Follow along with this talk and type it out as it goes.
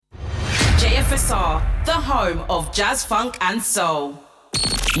JFSR, the home of jazz, funk and soul.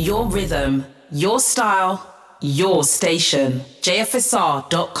 Your rhythm, your style, your station.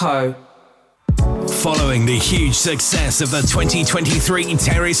 JFSR.co. Following the huge success of the 2023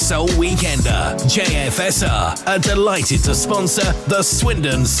 Terrace Soul Weekender, JFSR are delighted to sponsor the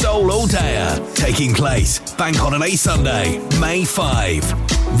Swindon Soul All-Dayer, taking place Bank Holiday Sunday, May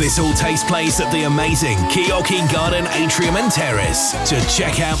 5. This all takes place at the amazing Keoki Garden Atrium and Terrace. To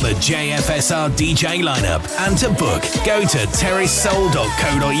check out the JFSR DJ lineup and to book, go to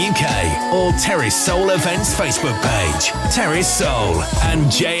terracesoul.co.uk or Terrace Soul Events Facebook page. Terrace Soul and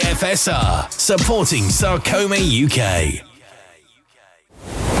JFSR, supporting Sarcoma UK.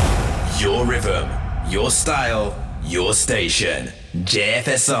 Your rhythm, your style, your station.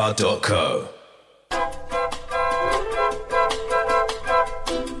 JFSR.co.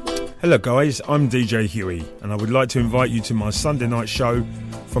 Hello guys, I'm DJ Huey and I would like to invite you to my Sunday night show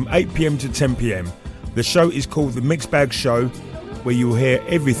from 8pm to 10pm. The show is called The Mixed Bag Show, where you will hear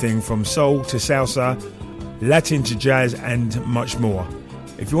everything from soul to salsa, Latin to jazz and much more.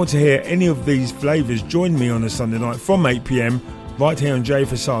 If you want to hear any of these flavours, join me on a Sunday night from 8pm right here on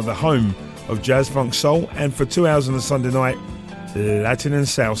JFSR, the home of jazz, funk, soul, and for 2 hours on a Sunday night, Latin and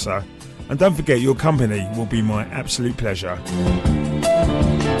salsa. And don't forget, your company will be my absolute pleasure.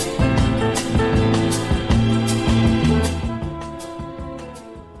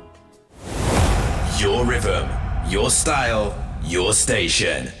 Your rhythm, your style, your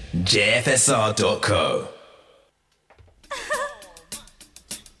station. JFSR.co.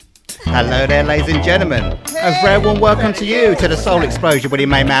 Hello there, ladies and gentlemen. A very warm welcome to you to the Soul Explosion with your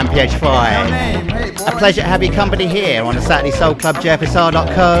main man PH5. A pleasure to have your company here on the Saturday Soul Club,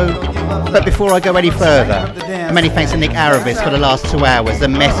 JFSR.co. But before I go any further, many thanks to Nick Aravis for the last 2 hours. The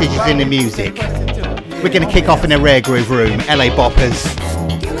message is in the music. We're going to kick off in the Rare Groove Room, LA Boppers.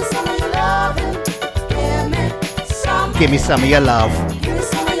 Give me some of your love. Give me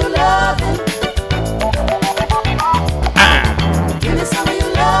some of your love. Give me some of your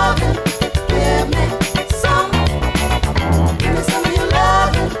love. Give me some. Give me some of your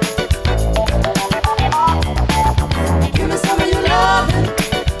love. Give me some of your love.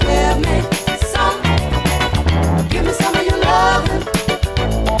 Give me some. Give me some of your love.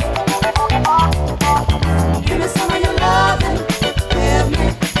 Give me some of your love. Give me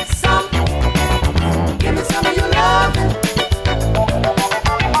some. Give me some of your love.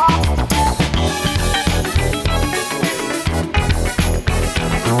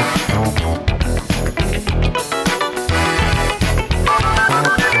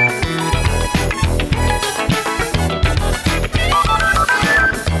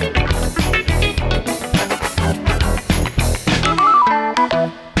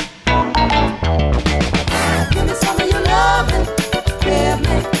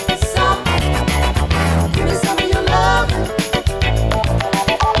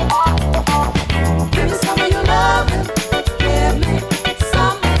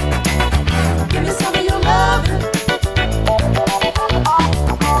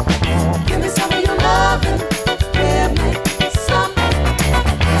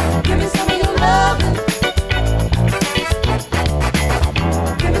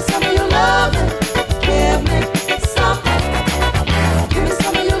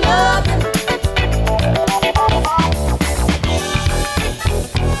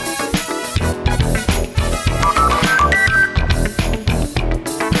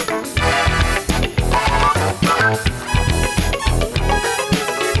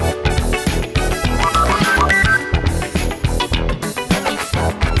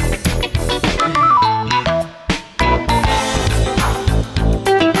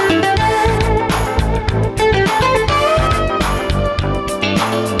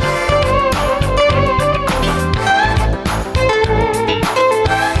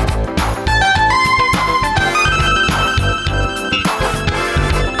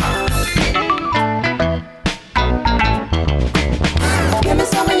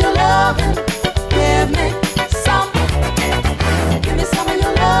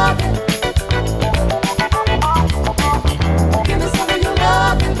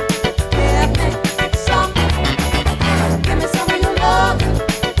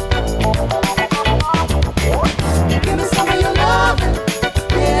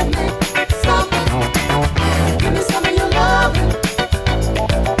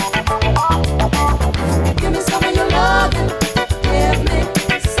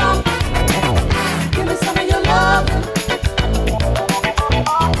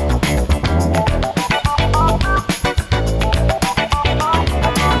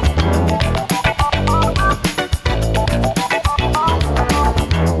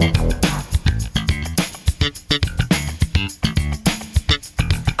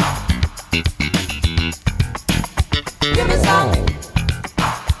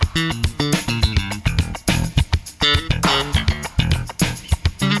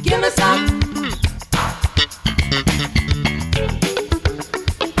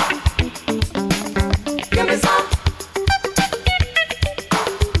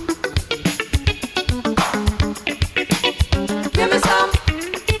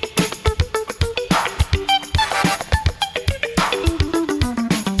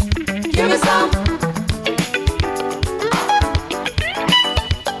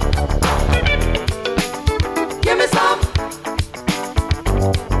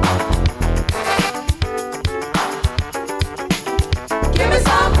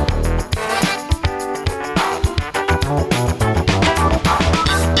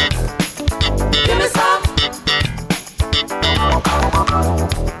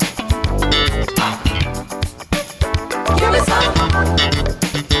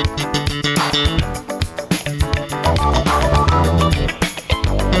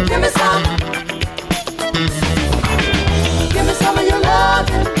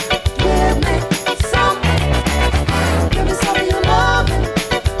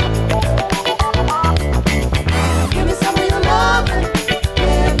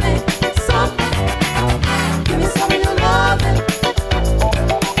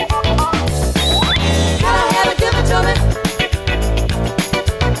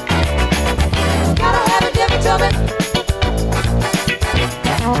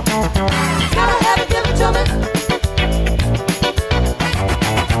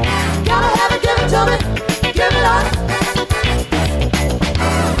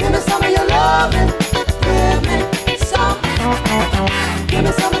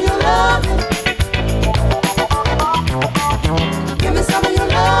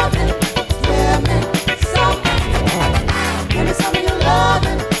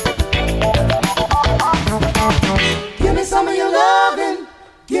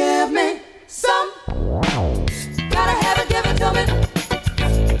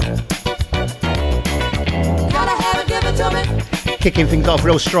 Kicking things off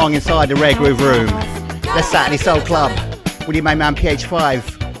real strong inside the Rare Groove Room. The Saturday Soul Club with your main man PH5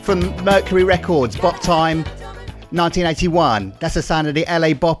 from Mercury Records, Bop Time 1981. That's the sound of the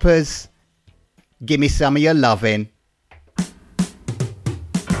LA Boppers. Give me some of your lovin'.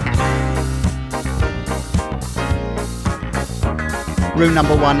 Room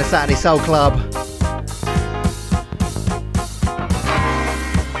number 1, the Saturday Soul Club.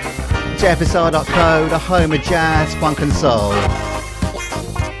 JFSR.co, the home of jazz, funk and soul.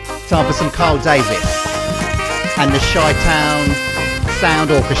 Time for some Carl Davis and the Chi-Town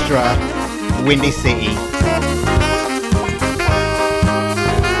Sound Orchestra, Windy City.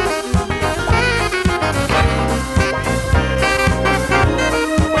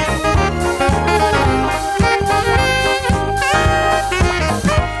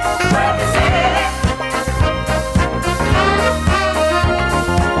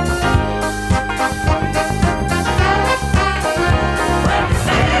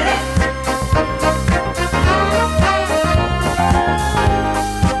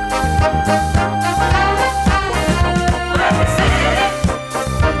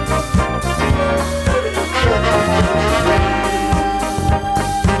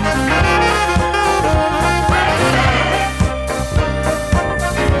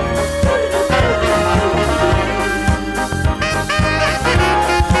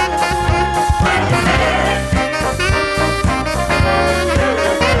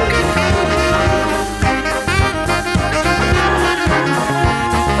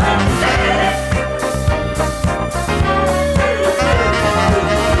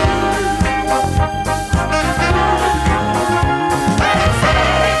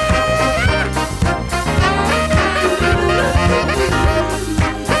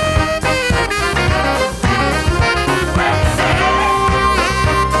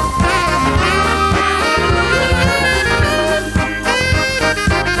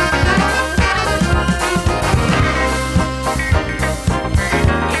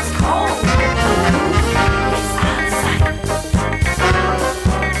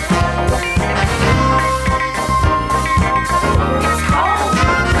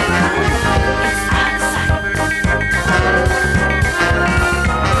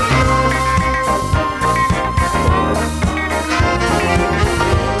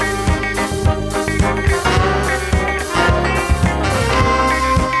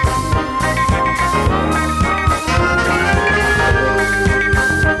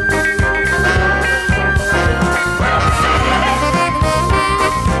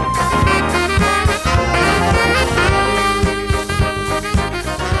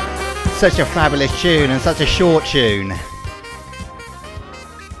 Such a fabulous tune and such a short tune.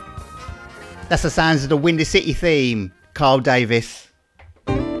 That's the sounds of the Windy City theme, Carl Davis.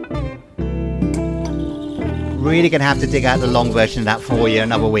 Really gonna have to dig out the long version of that for you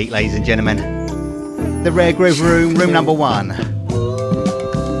another week, ladies and gentlemen. The Rare Groove Room, room number 1.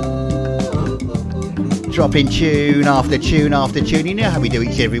 Dropping tune after tune after tune. You know how we do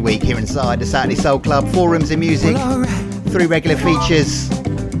each every week here inside the Saturday Soul Club. 4 rooms of music, 3 regular features.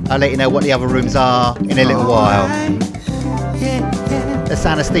 I'll let you know what the other rooms are in a little while. The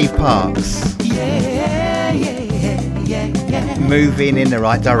sound of Steve Parks. Moving in the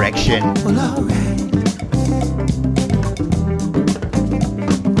right direction.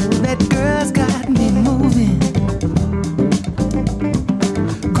 That girl's got me moving,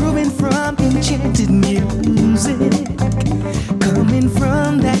 grooving from enchanted music, coming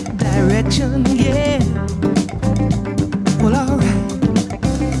from that direction, yeah. Well, alright.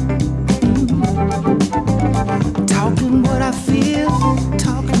 Talking what I feel,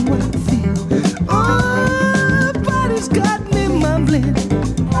 talking what I feel. Oh, body's got me mumbling,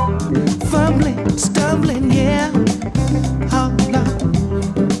 fumbling, stumbling, yeah. Oh, Lord.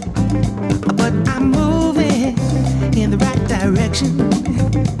 But I'm moving in the right direction.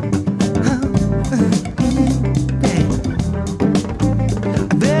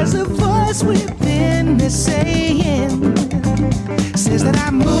 There's a voice within me saying, says that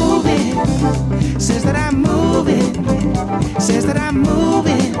I'm moving, says that I'm moving, says that I'm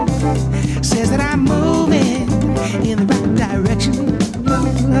moving, says that I'm moving in the right direction.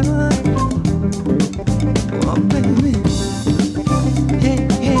 Oh, baby. Hey,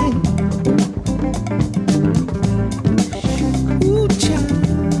 hey. Ooh, child.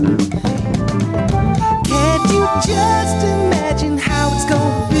 Can't you just imagine how it's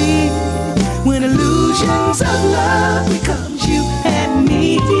gonna be when illusions of love becomes you and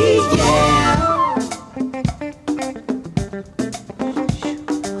me, yeah.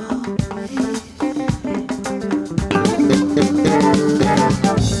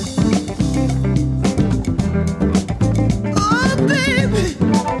 Oh, baby.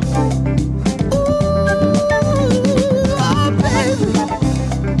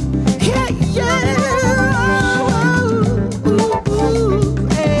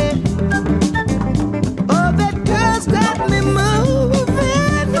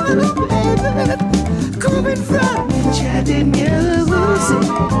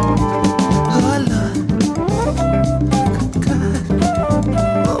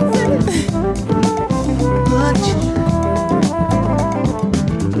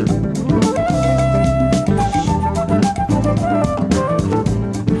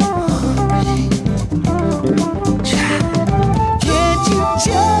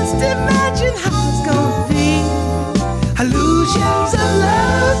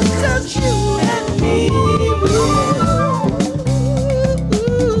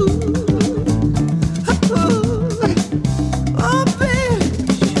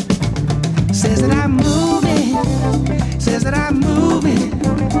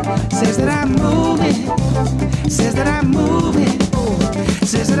 says that I'm moving,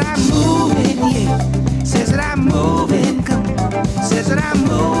 says that I'm moving, yeah, says that I'm moving, come on, says that I'm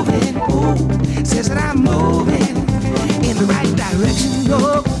moving, ooh, says that I'm moving in the right direction,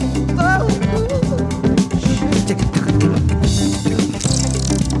 oh, oh,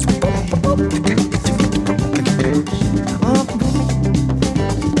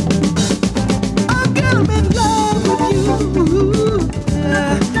 girl, I'm in love with you.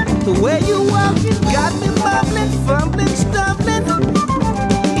 The way you walk, it got me mumbling, fumbling, stumbling.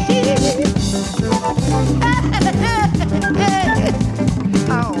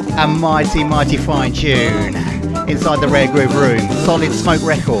 A mighty, mighty fine tune inside the Rare Groove Room. Solid Smoke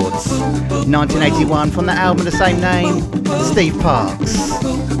Records, 1981, from the album of the same name, Steve Parks.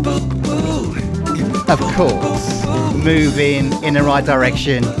 Of course, moving in the right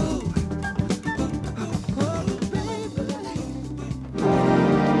direction.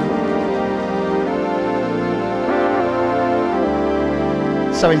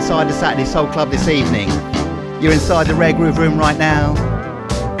 So inside the Saturday Soul Club this evening, you're inside the Rare Groove Room right now.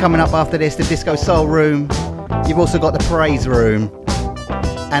 Coming up after this, the Disco Soul Room. You've also got the Praise Room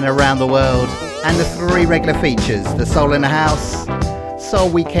and Around the World, and the 3 regular features, the Soul in the House, Soul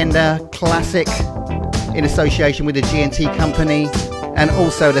Weekender Classic in association with the G&T Company, and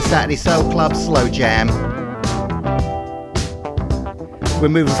also the Saturday Soul Club Slow Jam. We're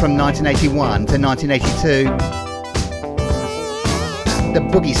moving from 1981 to 1982. The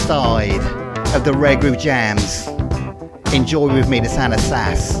boogie side of the Rare Groove Jams. Enjoy with me the sound of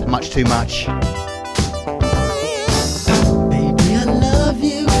sass, Much Too Much. Baby, I love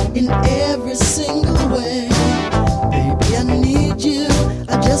you in every single way. Baby, I need you,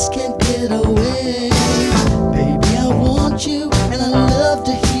 I just can't get away. Baby, I want you, and I love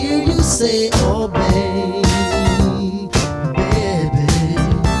to hear you say, oh baby, baby.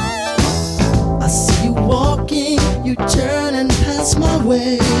 I see you walking, you turn and pass my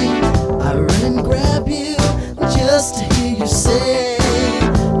way. I run and grab you just to hear you say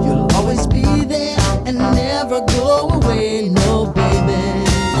you'll always be there and never go away. No, baby,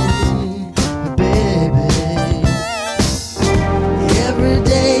 baby. Every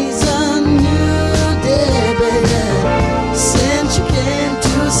day's a new day, baby, since you came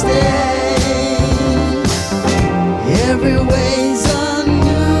to stay. Every way's a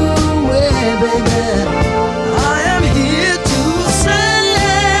new way, baby. I am here to say,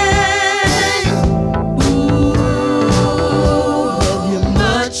 ooh, love you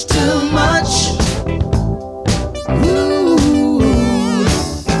much too much. Ooh,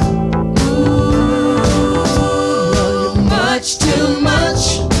 love you much too much.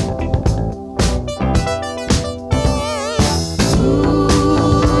 Ooh,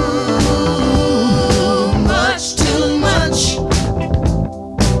 much too much.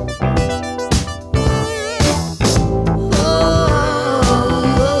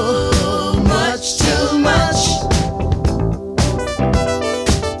 Oh, much too much.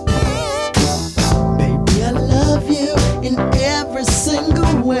 Baby, I love you in every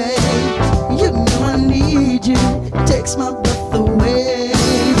single way. You know I need you, it takes my breath away.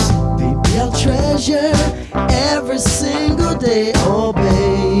 Baby, I'll treasure every single day. Oh,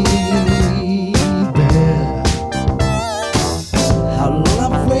 baby, how long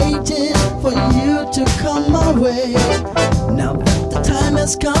I've waited for you to come my way. Now that the time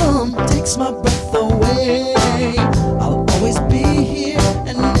has come, takes my breath away. I'll always be here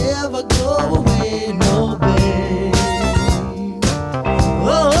and never go away. No, babe.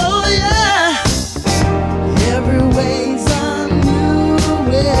 Oh yeah. Every way's a new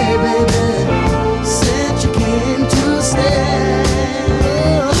way, baby, since you came to stay.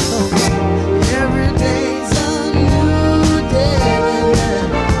 Every day's a new day, baby.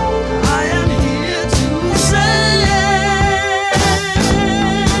 I am here to say,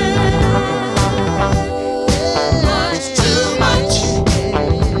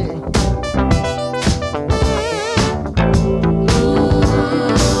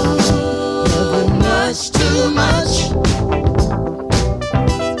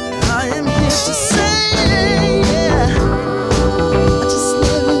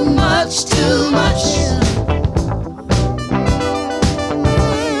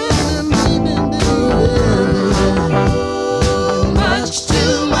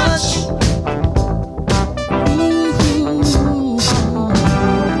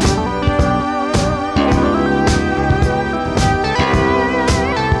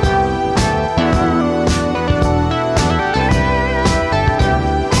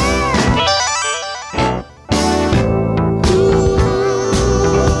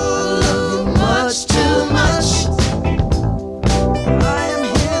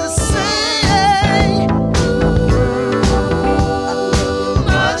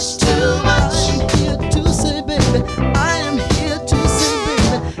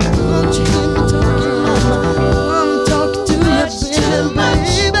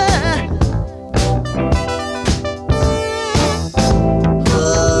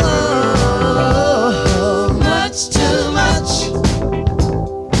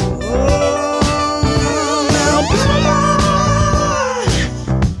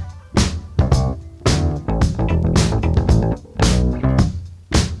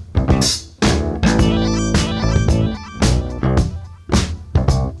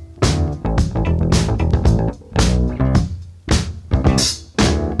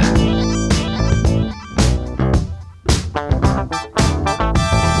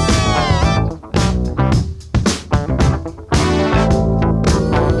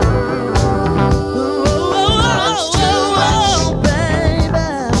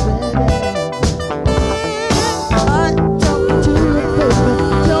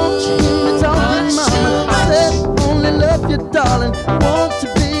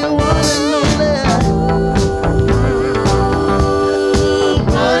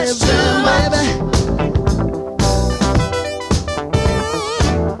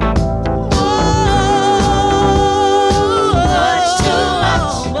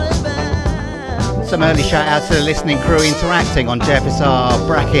 Some early shout out to the listening crew interacting on JFSR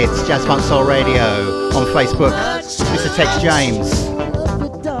brackets Jazz Funk Soul Radio on Facebook. Mr. Tex James.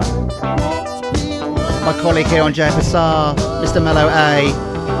 My colleague here on JFSR, Mr. Mello A.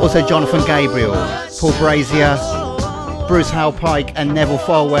 Also Jonathan Gabriel, Paul Brazier, Bruce Howell Pike and Neville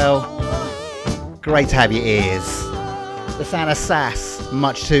Folwell. Great to have your ears. The sound of sass,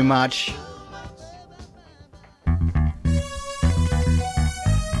 much too much.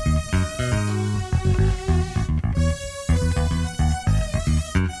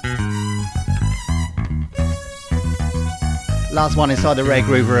 Last one inside the Red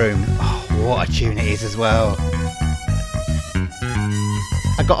Groove room. Oh, what a tune it is as well.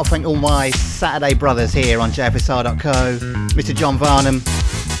 I got to thank all my Saturday brothers here on JFSR.co. Mr. John Varnum,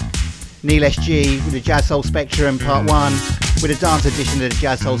 Neil SG with the Jazz Soul Spectrum Part 1 with a dance edition of the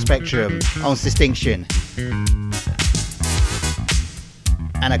Jazz Soul Spectrum on Distinction.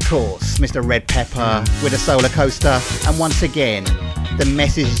 And of course, Mr. Red Pepper with a Solar Coaster. And once again, the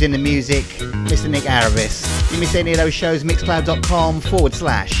message is in the music, Mr. Nick Aravis. If you miss any of those shows,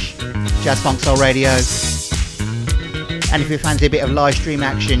 mixcloud.com/Jazz Funk Soul Radio. And if you fancy a bit of live stream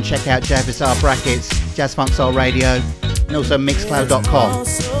action, check out JFSR brackets, Jazz Funk Soul Radio, and also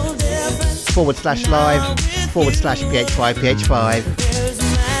mixcloud.com/live/PH5PH5.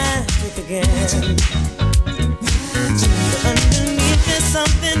 Underneath there's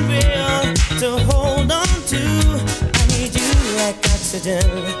something real to hold on to. I need you like oxygen.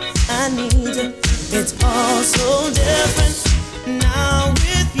 I need you. It's all so different now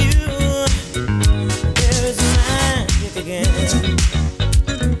with you. There's magic again.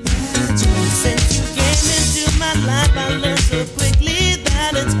 Since you came into my life, I learned so quickly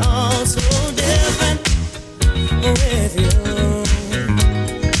that it's all so different with you.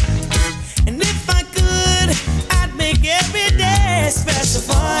 And if I could, I'd make every day special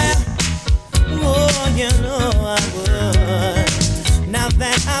for you. Oh, you know I would. Now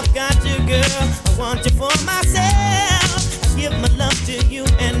that I've got you, girl, I want you for myself. I give my love to you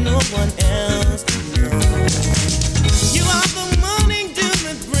and no one else. You are the morning dew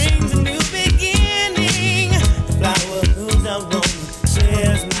that brings a new beginning. The flower whose aroma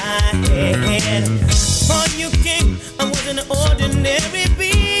clears my head. For you came, I was an ordinary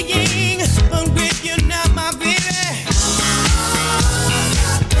being, but with you now, my baby,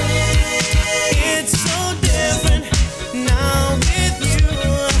 it's so different now with you.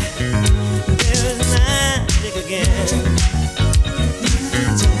 There's magic again.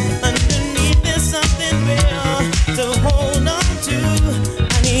 Underneath there's something real to hold on to.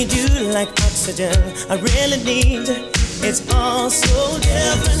 I need you like oxygen. I really need you. It's all so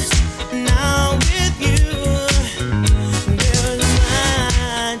different now with you. There's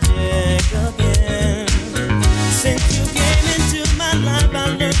magic again. Since you came into my life, I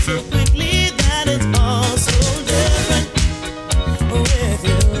learned so quickly that it's all so different with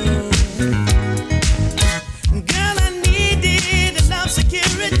you. Girl, I needed enough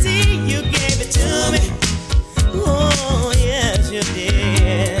security. You gave it to me. Oh, yes, you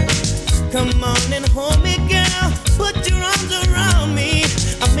did. Come on and hold me, girl. Put your arms around me.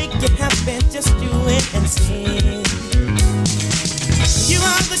 I'll make you happy, just do it and see. You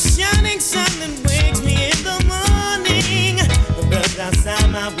are the shining sun that wakes me in the morning. The birds outside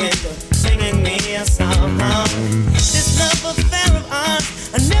my window singing me a song. This love affair of ours,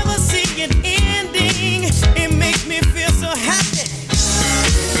 I never see it ending. It makes me feel so happy.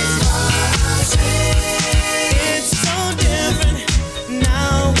 It's so different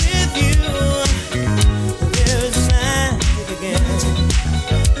now with you. There's magic again.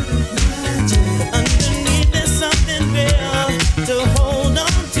 Underneath there's something real to hold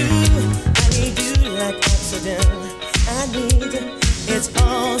on to. I need you like oxygen. I need you. It's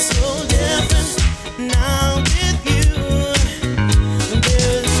all so different now with you.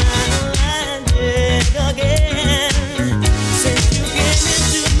 There's magic again. Since you came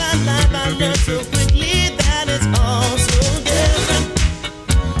into my life, I learned so quickly that it's all so different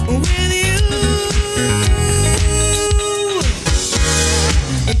with you.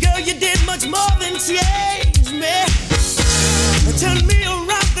 Girl, you did much more than change me. Turn me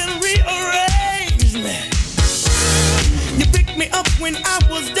around and rearrange me. You picked me up when I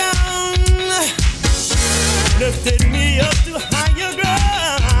was down, lifted me up to higher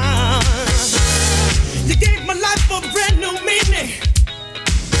ground. You gave my life a brand new meaning.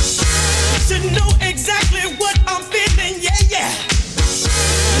 Should know exactly what I'm feeling, yeah, yeah.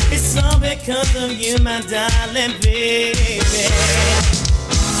 It's all because of you, my darling baby.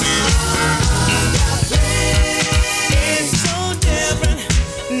 It's so different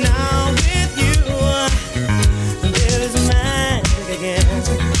now with you. There's magic again.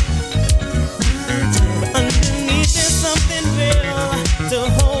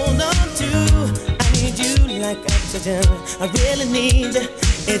 oxygen I really need.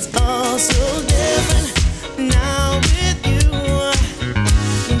 It's all so different now with you.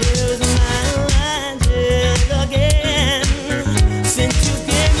 There's my magic again. Since you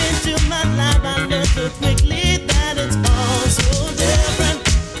came into my life, I learned so quickly that it's all so different.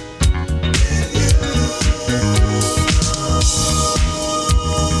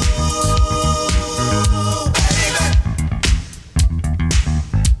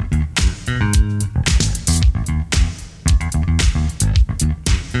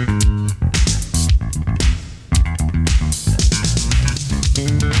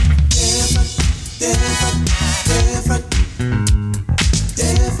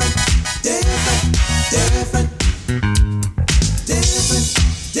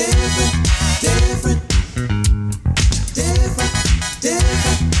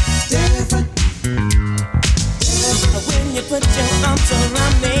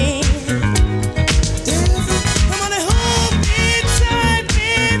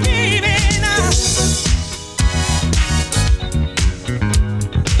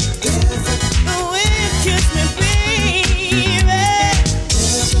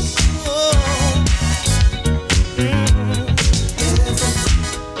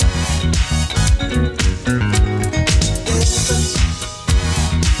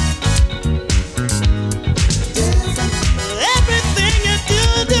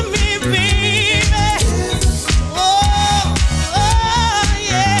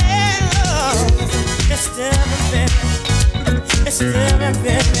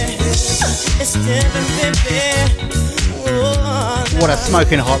 What a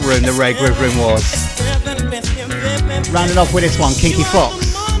smoking hot room the Red Groove Room was. Rounding off with this one, Kinky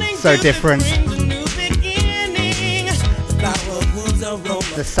Fox, So Different.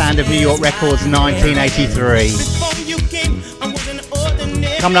 The Sound of New York Records, 1983.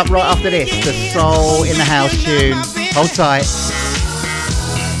 Coming up right after this, the Soul in the House tune. Hold tight.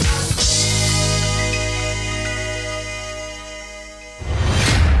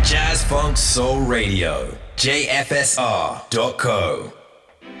 Jazz Funk Soul Radio, JFSR.co.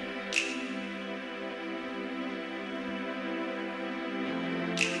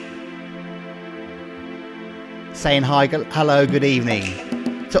 Saying hi, hello, good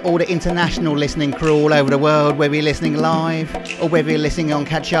evening to all the international listening crew all over the world, whether you're listening live or whether you're listening on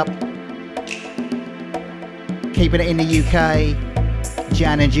catch up. Keeping it in the UK,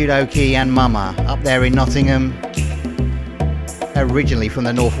 Jan and Judoki and Mama up there in Nottingham. Originally from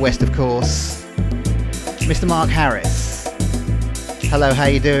the northwest, of course. Mr. Mark Harris. Hello, how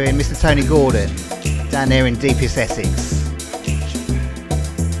you doing? Mr. Tony Gordon, down there in deepest Essex.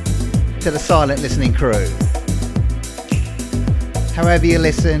 To the silent listening crew. However you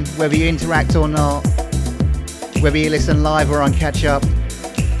listen, whether you interact or not, whether you listen live or on catch up,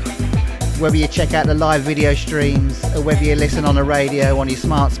 whether you check out the live video streams, or whether you listen on the radio, on your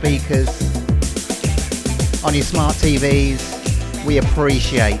smart speakers, on your smart TVs, we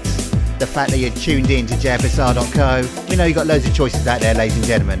appreciate the fact that you're tuned in to JFSR.co. We know you've got loads of choices out there, ladies and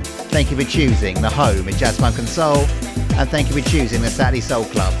gentlemen. Thank you for choosing the home in Jazz Funk and Soul, and thank you for choosing the Saturday Soul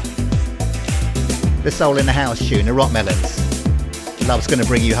Club. The Soul in the House tune, the Rock Melons. Love's gonna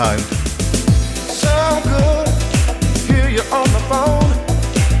bring you home. So good, hear you on the phone.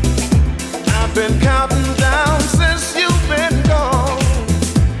 I've been counting down since you've been gone.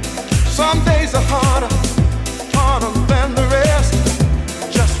 Some days are harder than the rest.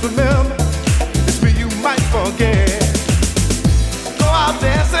 Just remember, it's me you might forget. Go out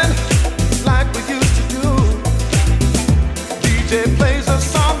dancing like we used to do. DJ plays a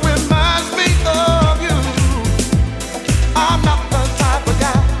song, reminds me of you. I'm not the type of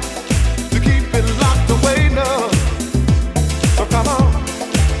guy to keep it locked away, no. So come on,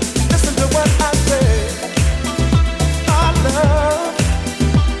 listen to what I say. Our love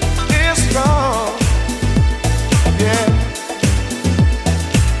is strong, yeah.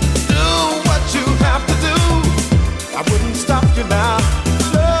 Do what you have to do. I wouldn't stop you now.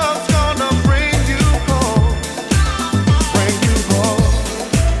 Love's gonna bring you home, bring you home.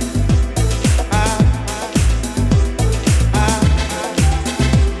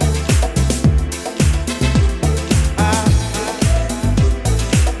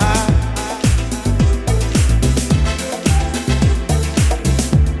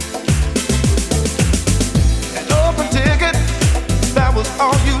 An open ticket, that was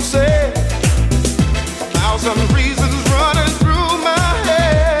all you said. 1,000 reasons running through my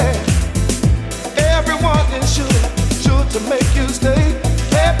head. Everyone is sure to make you stay.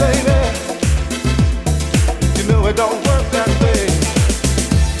 Hey baby, you know it don't work that way.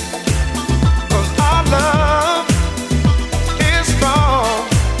 'Cause our love is strong.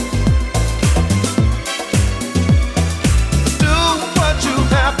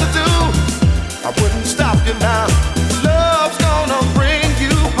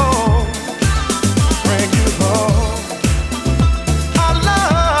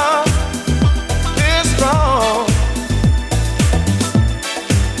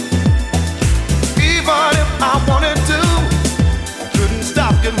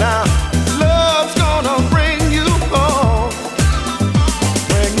 you now. Love's gonna bring you home.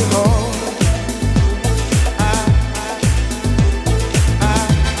 Bring you home.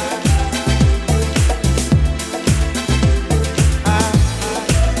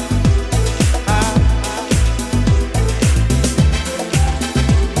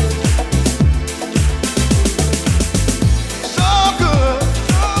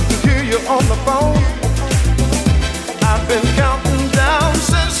 On the phone, I've been counting down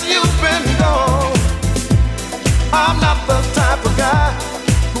since you've been gone. I'm not the type of guy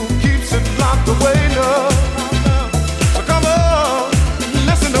who keeps it locked away, no. So come on,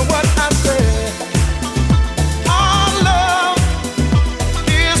 listen to what I say. Our love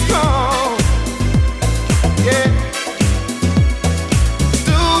is strong, yeah.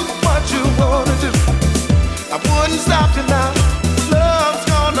 Do what you wanna do. I wouldn't stop you now. Love's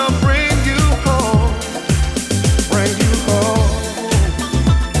gonna bring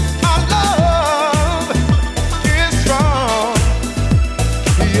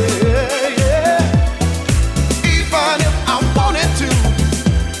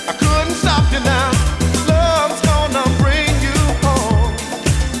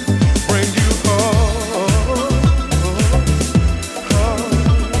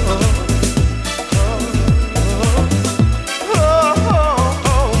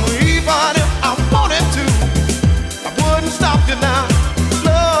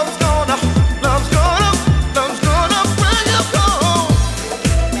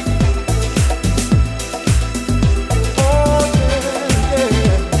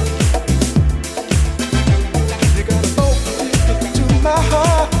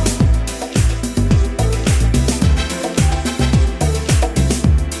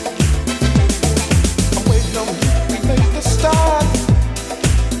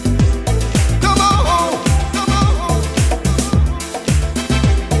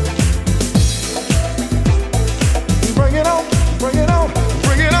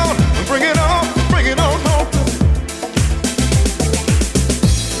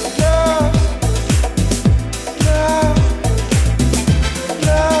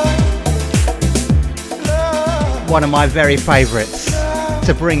one of my very favourites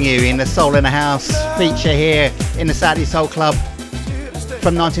to bring you in the Soul in the House feature here in the Saturday Soul Club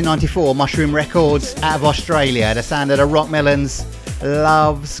from 1994, Mushroom Records out of Australia. The sound of the Rock Melons,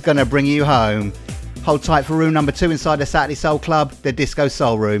 Love's Gonna Bring You Home. Hold tight for room number 2 inside the Saturday Soul Club, the Disco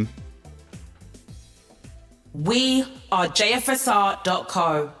Soul Room. We are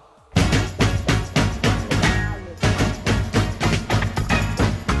JFSR.co.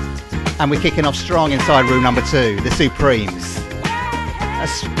 And we're kicking off strong inside room number 2, the Supremes. A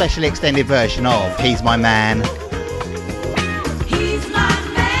specially extended version of He's My Man.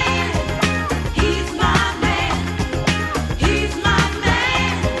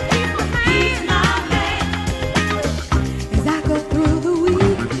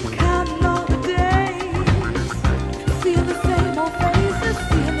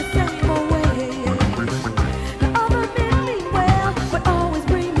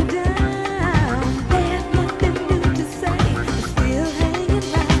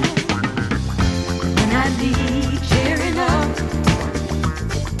 I need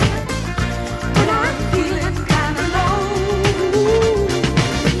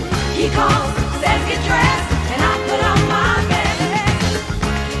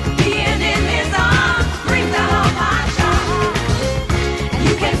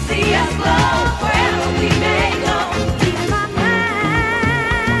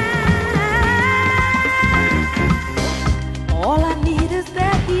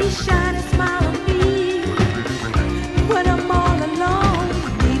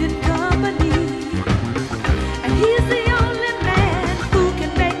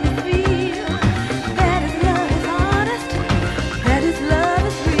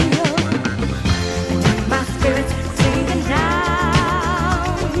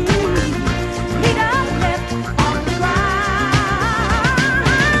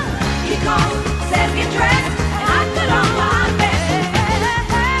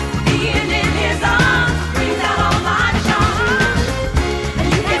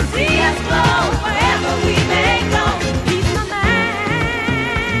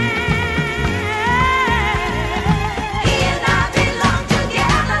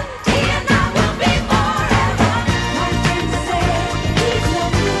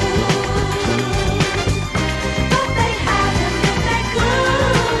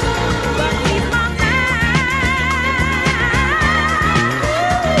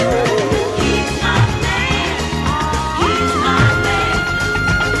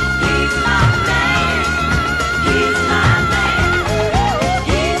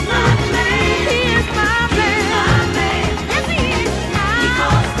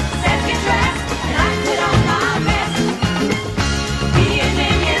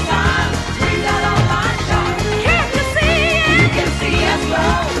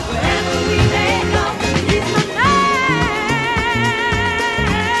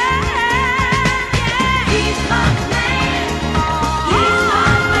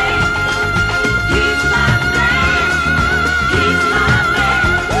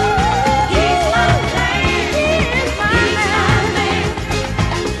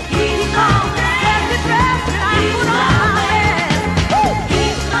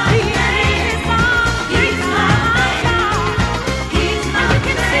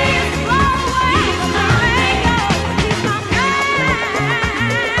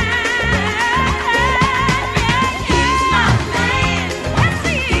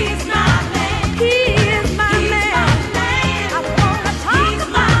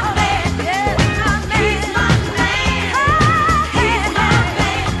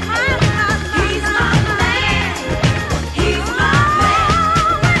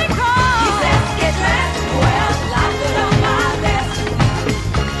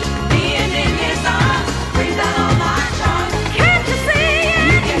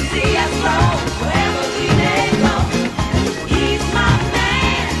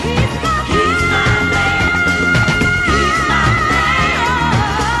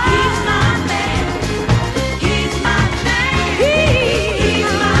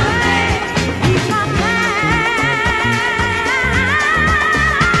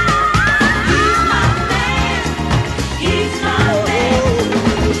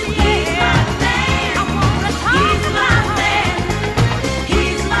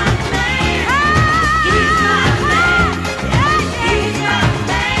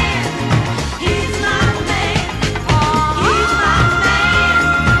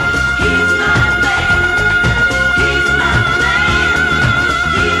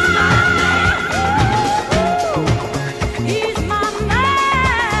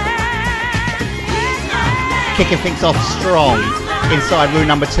kicking things off strong inside room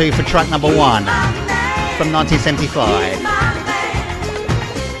number 2 for track number 1 from 1975.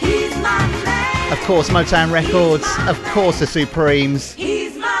 Of course, Motown Records, of course, the Supremes.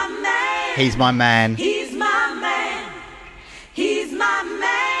 He's my man. He's my man. He's my man. He's my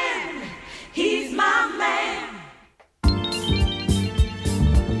man. He's my man.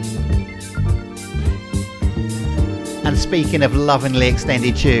 And speaking of lovingly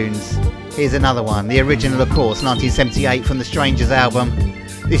extended tunes, here's another one. The original, of course, 1978 from the Strangers album.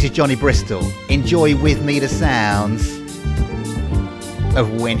 This is Johnny Bristol. Enjoy with me the sounds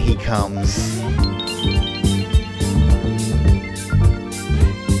of When He Comes.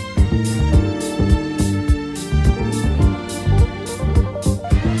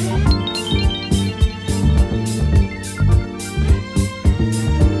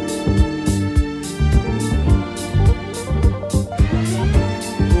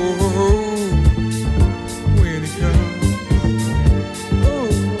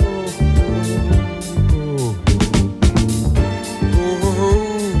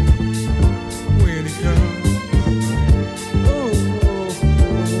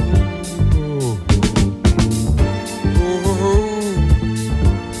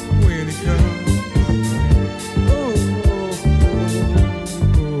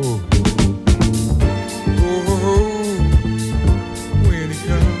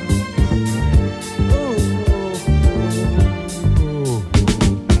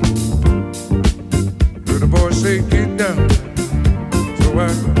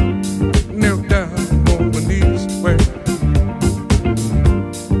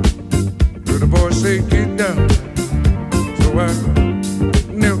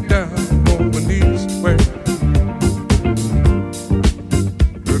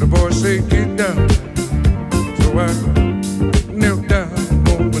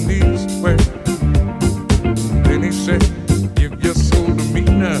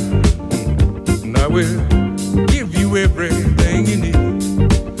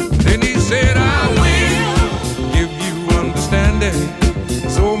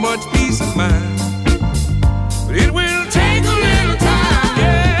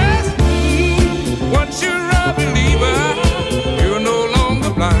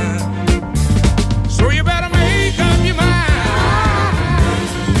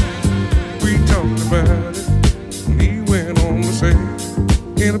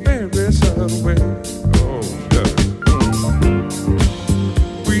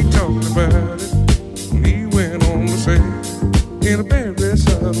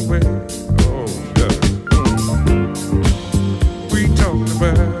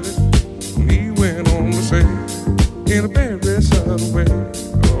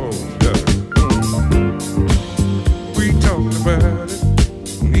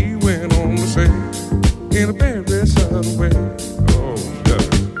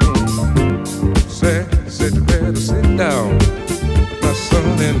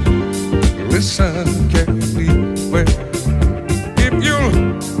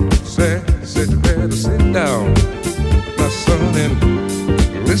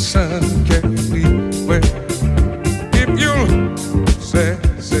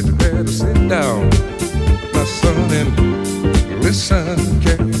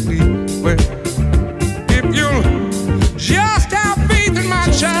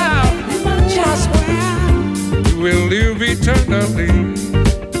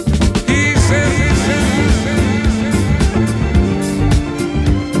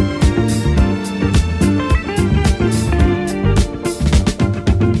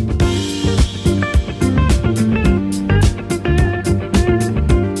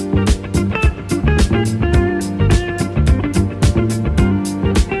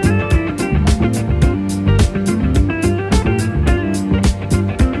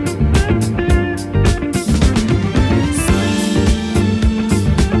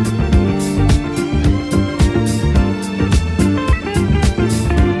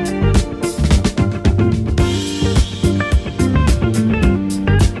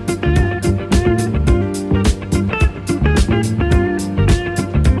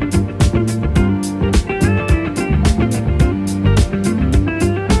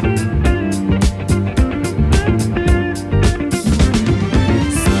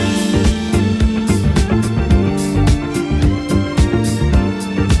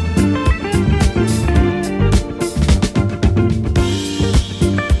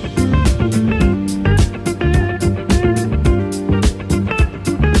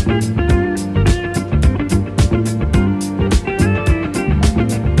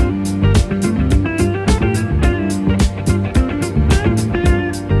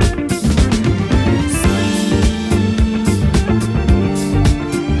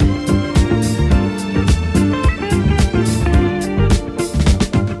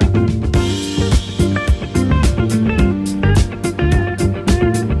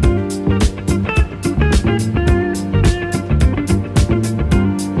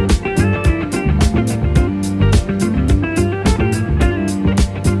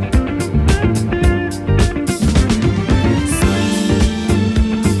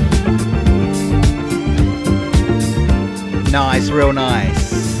 nice, real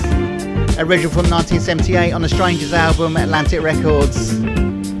nice. Original from 1978 on the Strangers album, Atlantic Records.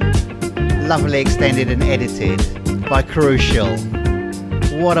 Lovely extended and edited by Crucial.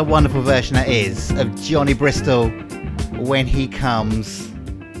 What a wonderful version that is of Johnny Bristol, When He Comes.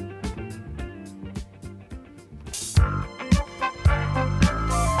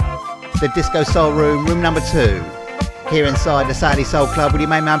 The Disco Soul Room, room number 2. Here inside the Saturday Soul Club with your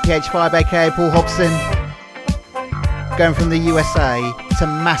main man PH5 aka Paul Hobson. Going from the USA to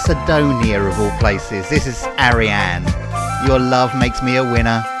Macedonia of all places. This is Ariane. Your love makes me a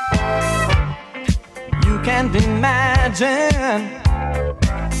winner. You can't imagine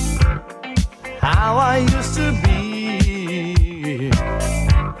how I used to be.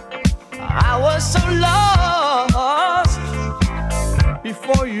 I was so lost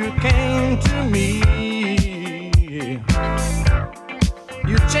before you came to me.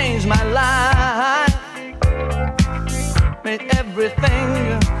 You changed my life, made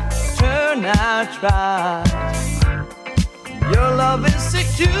everything turn out right. Your love is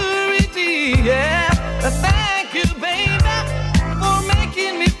security, yeah. Thank you, baby, for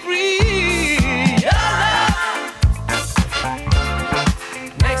making me free. Your love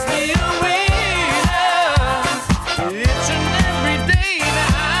makes me a winner each and every day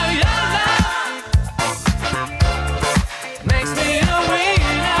now. Your love makes me a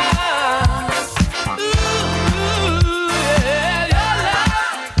winner. Ooh, yeah, your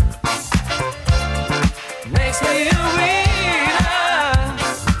love makes me a winner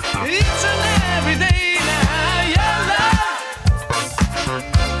each and every day.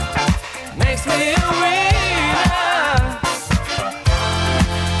 Makes me a winner.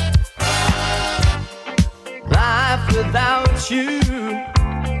 Life without you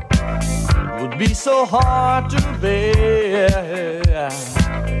would be so hard to bear.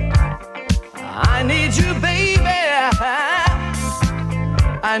 I need you, baby.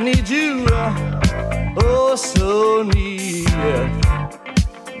 I need you, oh so near.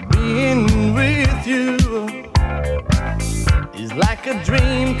 Being with you is like a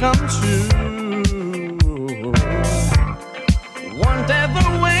dream come true. Won't ever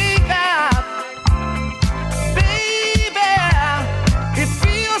wake up, baby. It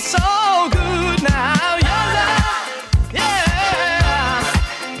feels so good now. Your love, yeah,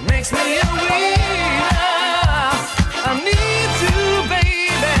 makes me a winner. I need you,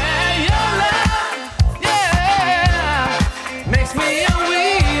 baby. Your love, yeah, makes me a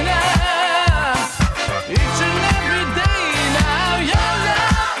winner each and every day now. Your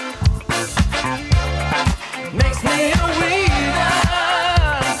love makes me a winner.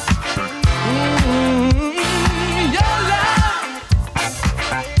 Your love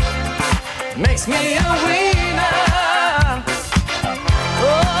makes me a winner. Oh,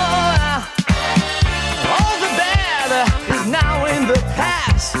 all the bad is now in the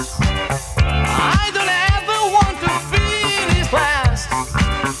past. I don't ever want to finish last.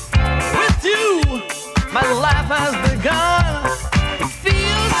 With you, my life has begun. It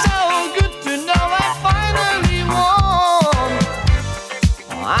feels so good to know I finally won.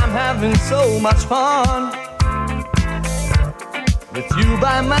 I'm having so much fun with you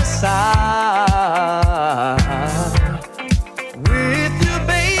by my side. With you,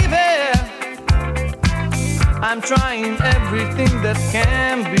 baby, I'm trying everything that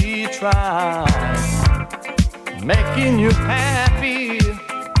can be tried. Making you happy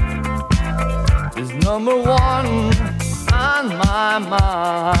is number one on my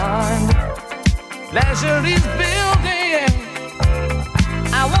mind. Pleasure is building.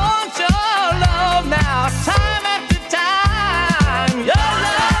 I want your love now, time after time. Your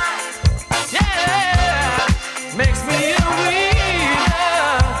love, yeah, makes me a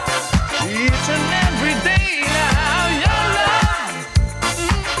winner each and every day now. Your love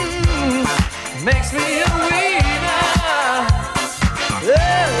makes me a winner.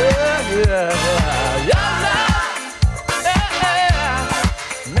 Yeah, yeah, yeah. Your love, yeah,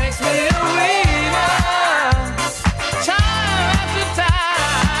 makes me a winner. Time after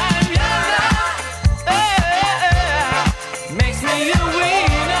time. Your love, yeah, makes me a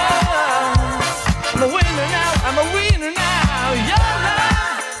winner. I'm a winner now. I'm a winner now. Your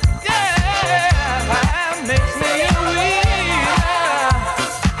love, yeah, makes me a winner.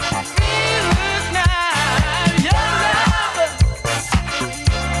 Feel it now. Your love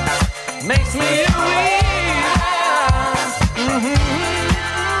makes me a winner.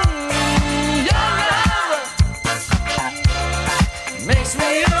 Your love makes me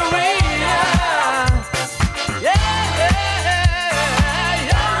a winner. Yeah,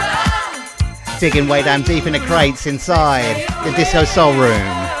 your love. Digging way down deep in the crates inside the Disco Soul Room.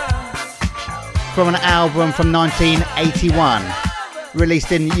 from an album from 1981,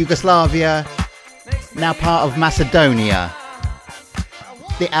 released in Yugoslavia, now part of Macedonia.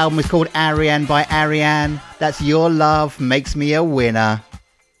 The album is called Ariane by Ariane. That's Your Love Makes Me a Winner.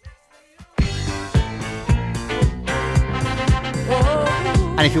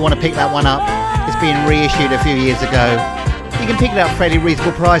 And if you want to pick that one up, it's been reissued a few years ago. You can pick it up for a fairly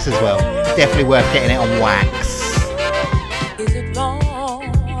reasonable price as well. Definitely worth getting it on wax. Is it wrong?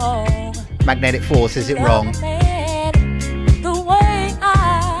 Magnetic Force, is it wrong? The way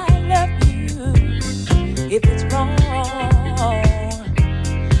I love you. If it's wrong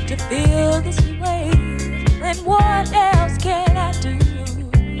to feel this way, then what else can I do?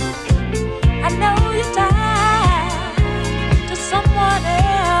 I know you're tied to someone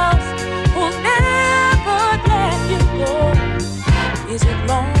else who'll never let you go. Is it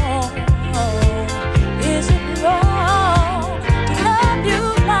wrong? Is it wrong to love you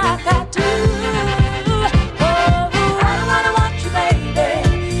like I do? Oh, I don't wanna want you, baby.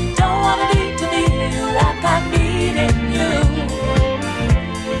 Don't wanna need to need you like I'm needing you.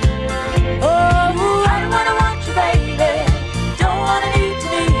 Oh, I don't wanna want you, baby. Don't wanna need to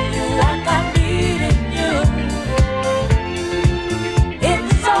need you like I'm needing you.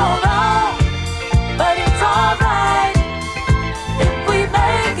 It's all wrong, but it's all right if we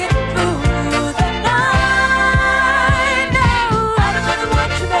make it through the night. No, I don't wanna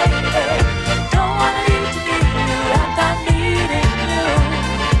want you, baby. Don't wanna need to need you like I'm needing you.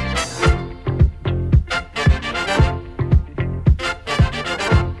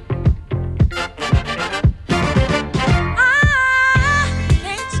 I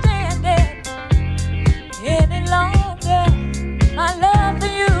can't stand it any longer. My love for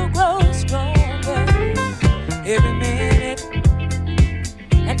you grows stronger every minute,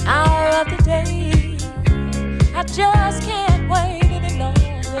 an hour of the day. I just can't wait any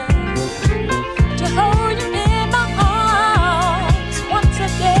longer to hold you in my arms once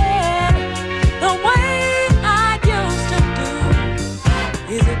again, the way I used to do.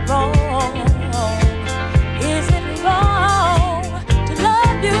 Is it wrong? Is it wrong to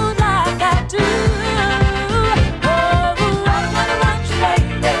love you like I do? Oh, I don't wanna want you,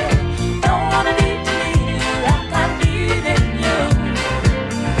 baby. Don't wanna need to need you like I'm needing you.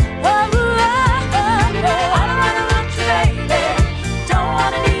 Oh, I don't wanna want you, baby. Don't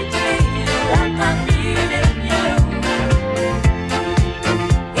wanna need to need you like I'm needing you.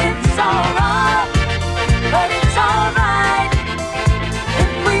 It's all wrong, but it's all right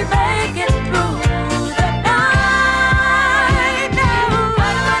if we make it through the night. No, I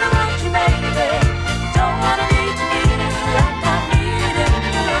don't wanna want you, baby. Don't wanna need to need you like I'm needing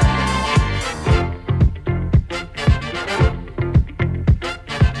you.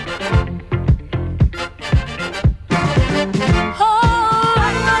 Oh, I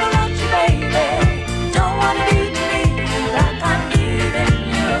don't wanna want you, baby. Don't wanna need to need you like I'm needing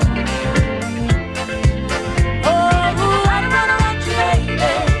you. Oh, I don't wanna want you,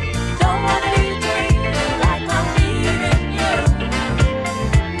 baby. Don't wanna need to need you like I'm needing you.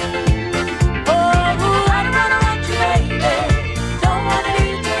 Oh, I don't wanna want you, baby. Don't wanna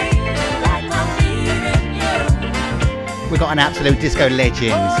need to need you like I'm needing you. We've got an absolute disco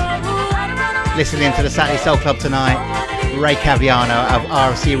legend listening to the Saturday Soul Club tonight. Ray Caviano of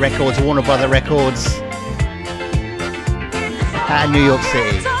RFC Records, Warner Brother Records, out of New York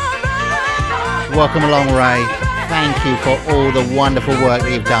City. Welcome along, Ray. Thank you for all the wonderful work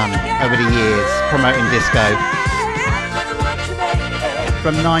that you've done over the years promoting disco.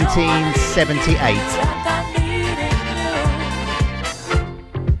 From 1978.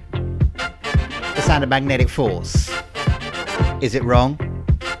 The sound of Magnetic Force. Is it wrong?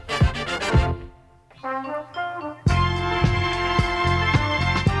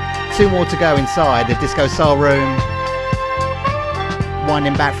 Two more to go inside the Disco Soul Room,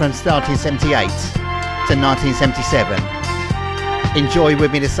 winding back from 1978 to 1977. Enjoy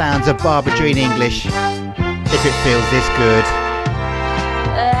with me the sounds of Barbara Jean English, If It Feels This Good.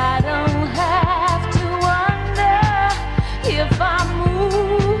 I don't have to wonder if I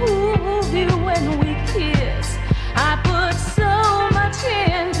move you when we kiss. I put so much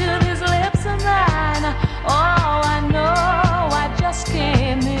into these lips of mine. Oh, I know I just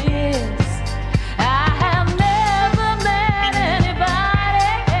can't miss. I have never met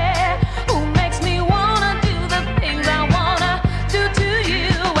anybody who makes me wanna do the things I wanna do to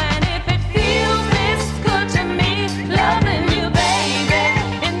you. And if it feels this good to me, loving you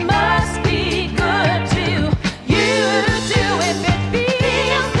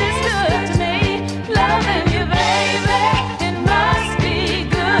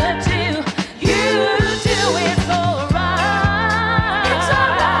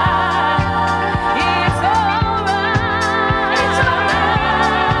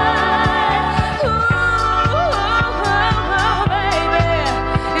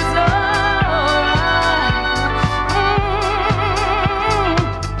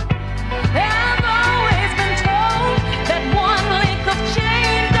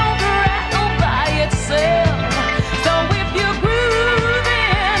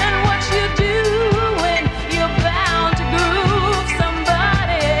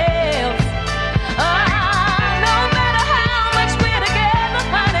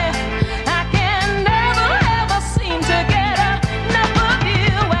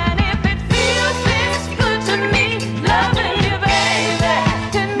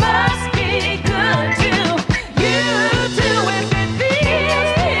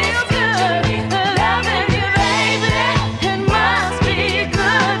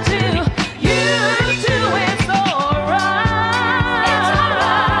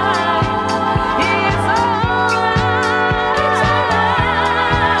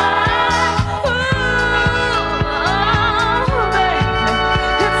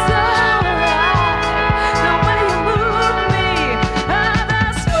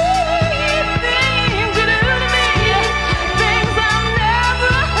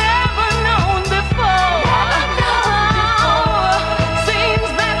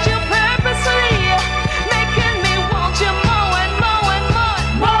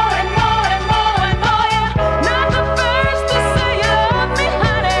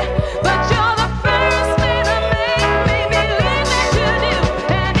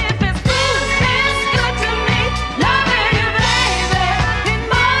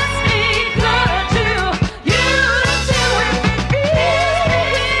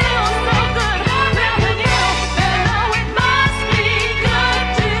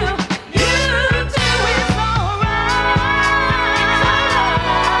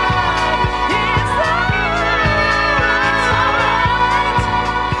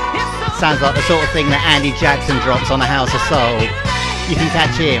Sounds like the sort of thing that Andy Jackson drops on a House of Soul. You can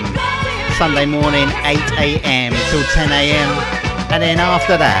catch him Sunday morning 8 a.m. till 10 a.m. And then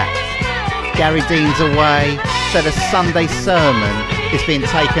after that, Gary Dean's away, so the Sunday sermon is being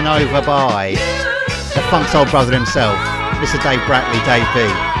taken over by the funk soul brother himself, Mr. Dave Brackley, Dave B.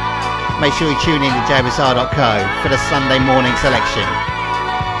 Make sure you tune in to JFSR.co for the Sunday morning selection.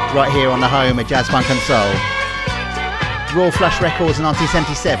 Right here on the home of Jazz Funk and Soul. Raw Flush Records in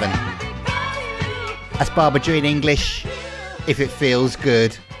 1977. That's Barbara G in English, If It Feels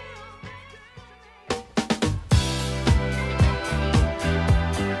Good.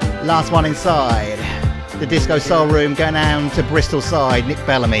 Last one inside. The Disco Soul Room going down to Bristol side, Nick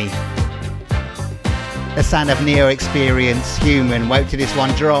Bellamy. The sound of Neo Experience, Human. Wait till this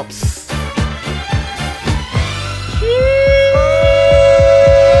one drops.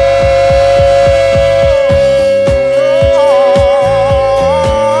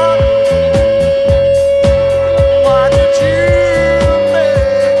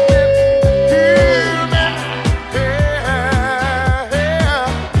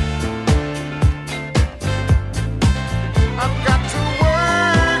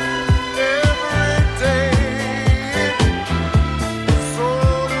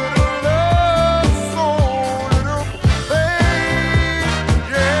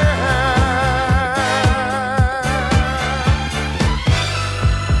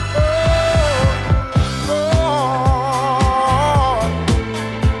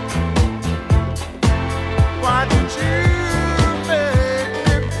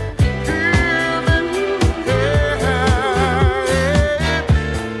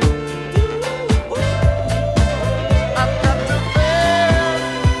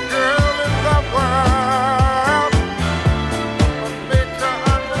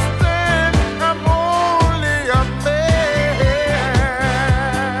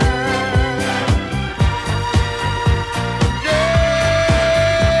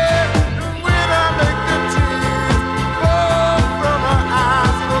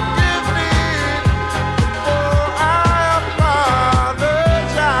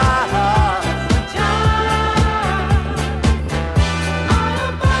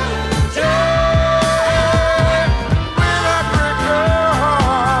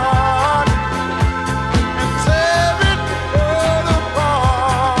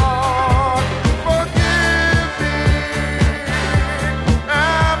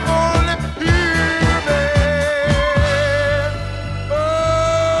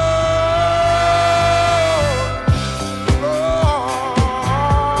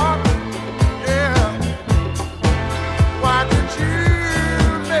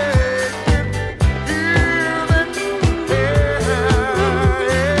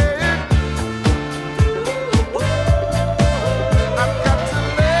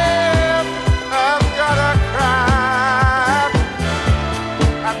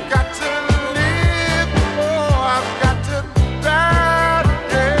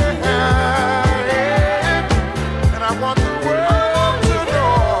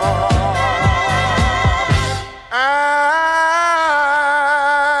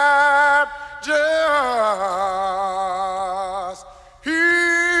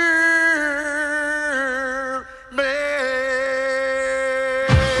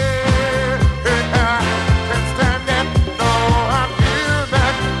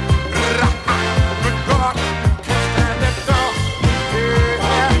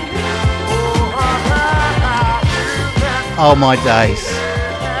 Oh my days.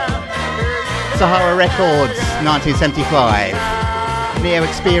 Sahara Records, 1975. Neo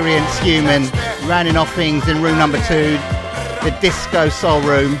Experience, Human, rounding off things in room number 2, the Disco Soul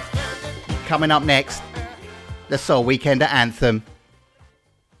Room. Coming up next, the Soul Weekender Anthem.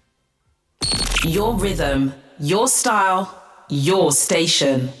 Your rhythm, your style, your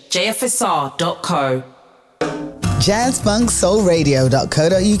station. JFSR.co.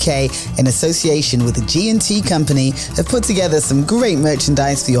 JazzFunkSoulRadio.co.uk in association with the G&T Company have put together some great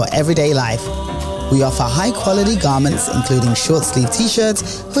merchandise for your everyday life. We offer high-quality garments, including short-sleeve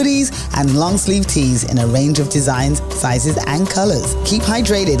t-shirts, hoodies, and long-sleeve tees in a range of designs, sizes, and colors. Keep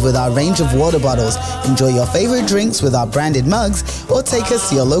hydrated with our range of water bottles, enjoy your favorite drinks with our branded mugs, or take us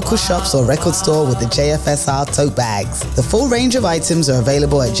to your local shops or record store with the JFSR tote bags. The full range of items are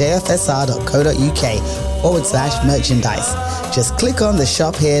available at jfsr.co.uk/merchandise. Just click on the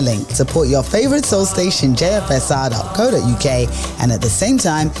Shop Here link. Support your favorite soul station, jfsr.co.uk, and at the same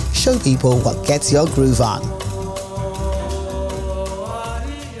time, show people what gets your groove on.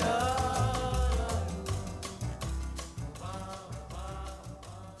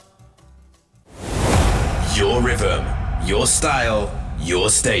 Your rhythm, your style, your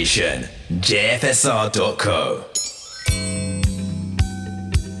station, JFSR.co.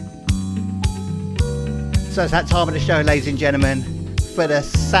 So it's that time of the show, ladies and gentlemen, for the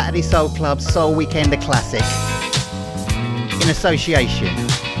Saturday Soul Club Soul Weekender Classic in association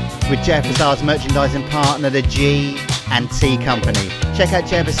with JFSR's merchandising partner, the G&T Company. Check out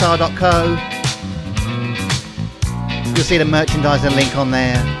JFSR.co. You'll see the merchandising link on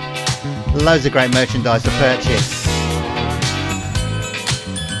there. Loads of great merchandise to purchase.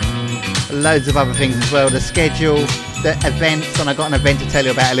 Loads of other things as well. The schedule, the events, and I've got an event to tell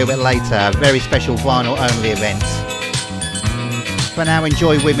you about a little bit later. A very special vinyl only event. For now,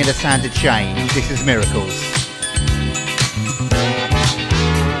 enjoy with me the sound of change. This is Miracles.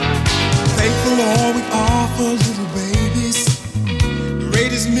 Thankful all we are for little babies.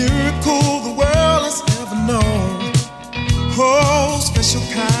 Greatest miracle the world has ever known. Oh, special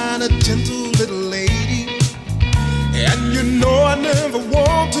kind of gentle little lady. And you know I never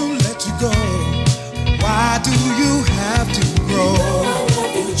want to let you go. Why do you have to grow? I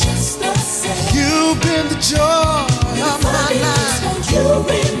love you just the same. You've been the joy of my life. You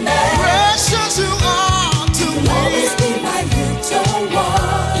remain. Precious you are to me. Always be my little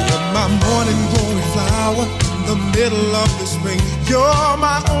one. You're my morning glory flower in the middle of the spring. You're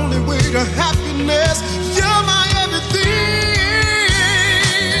my only way to happiness. You're my everything.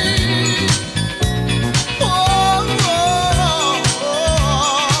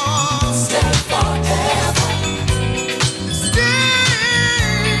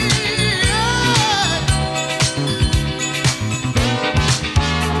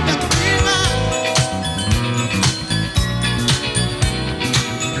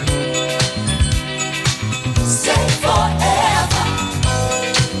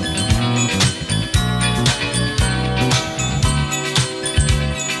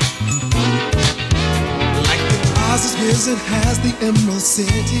 It has the Emerald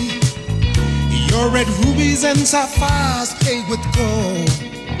City. Your red rubies and sapphires paved with gold.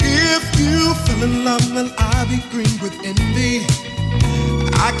 If you fell in love, then I'll be green with envy.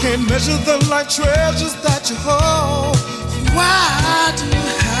 I can't measure the life treasures that you hold. Why do you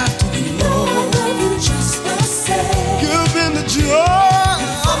have to be low? I love you just the same. You've been the joy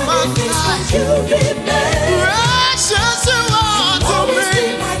of my life. You remain. Precious you are to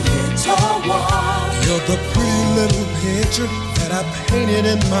me. My little one. You're the pretty little picture that I painted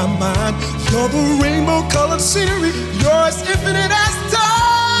in my mind. You're the rainbow colored scenery. You're as infinite as time.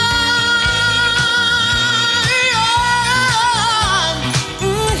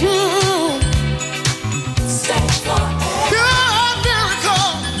 Mm-hmm. Stay forever. You're a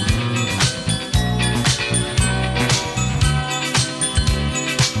miracle.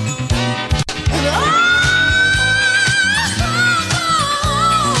 And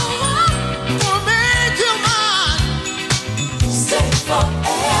will make you mine. Stay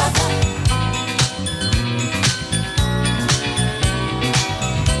forever.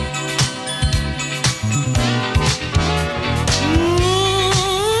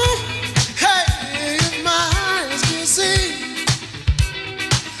 Hey, if my eyes can see,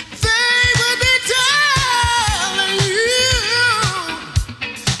 they will be telling you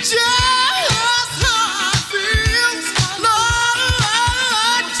just how I feel.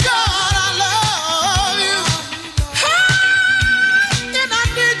 Lord God, I love you. And I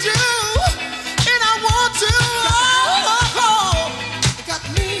need you, and I want to. Got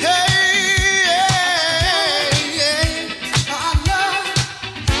me. I love.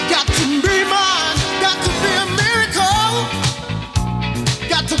 Got to be mine. Got to be a miracle.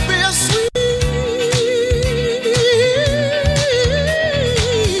 Got to be a sweet.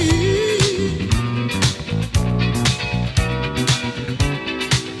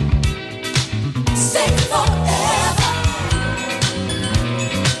 Stay forever.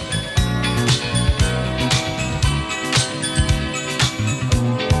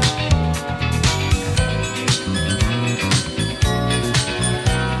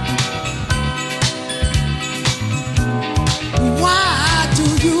 Why do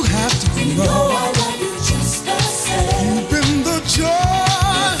you have to You go? know I love you just the same. You've been the joy.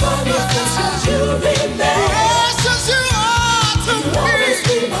 You remain. Precious you are to Always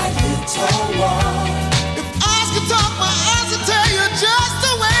me. be my little one. If eyes could talk, my eyes would tell you just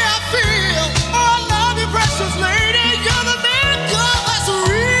the way I feel. Oh, I love you, precious lady. You're the miracle that's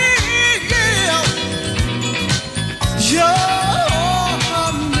real. You're a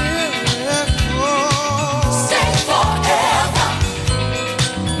miracle. Stay forever.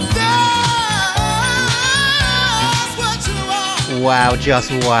 That's what you are. Wow,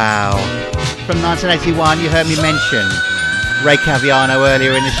 just wow. From 1981, you heard me mention Ray Caviano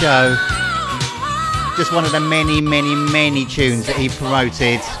earlier in the show. Just one of the many tunes that he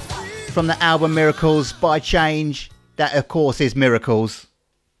promoted from the album Miracles by Change. That, of course, is Miracles.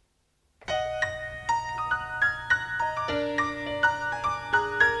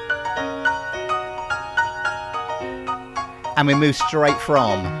 And we move straight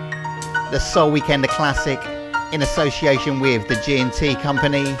from the Soul Weekender Classic in association with the G&T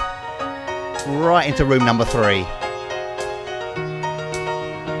Company right into room number 3.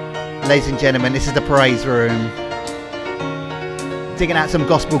 Ladies and gentlemen, this is the Praise Room. Digging out some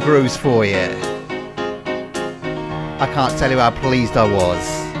gospel grooves for you. I can't tell you how pleased I was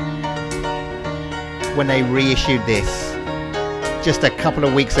when they reissued this just a couple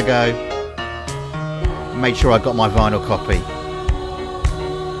of weeks ago. Made sure I got my vinyl copy.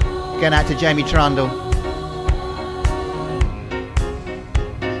 Going out to Jamie Trundle.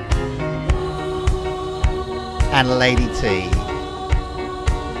 And Lady T.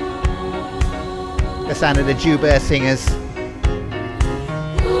 The sound of the Joubert Singers.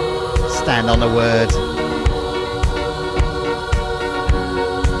 Stand on the Word.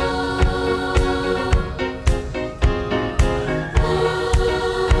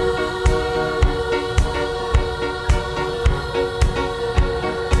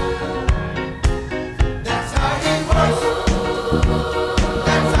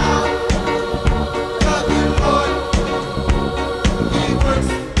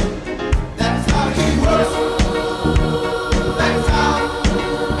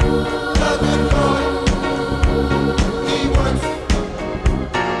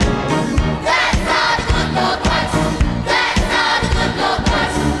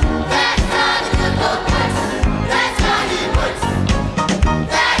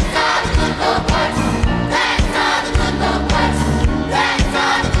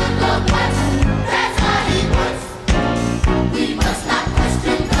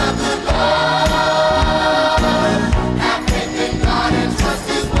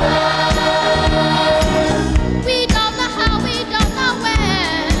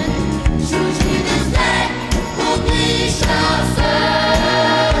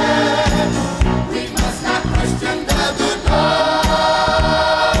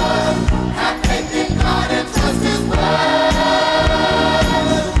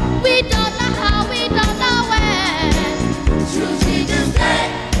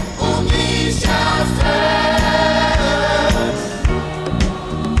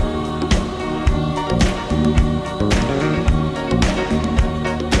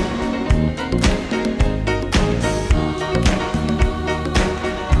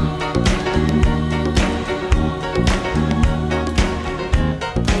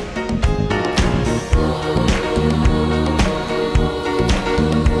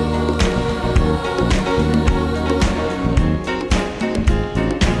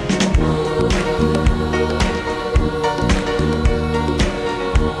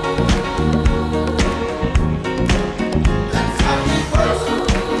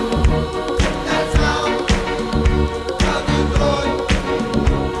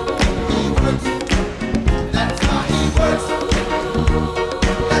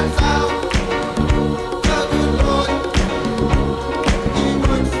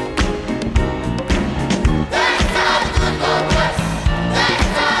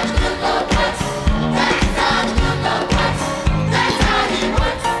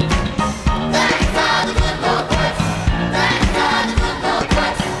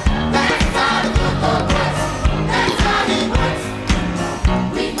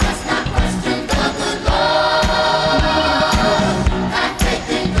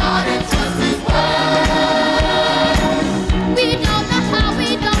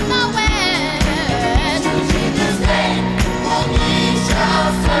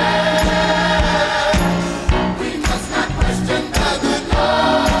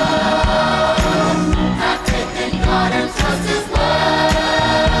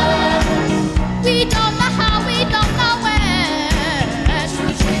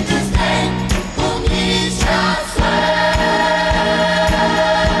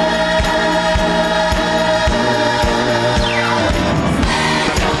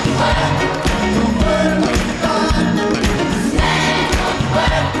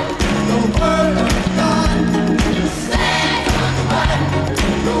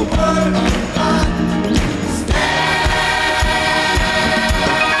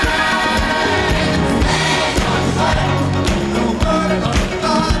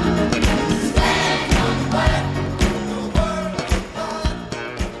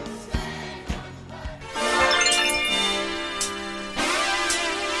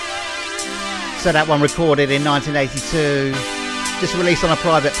 So that one recorded in 1982, just released on a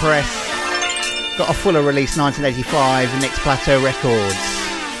private press. Got a fuller release 1985, Next Plateau Records.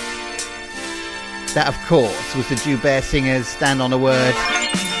 That, of course, was the Joubert Singers, Stand on a Word.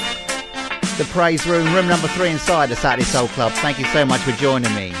 The Praise Room, room number 3 inside the Saturday Soul Club. Thank you so much for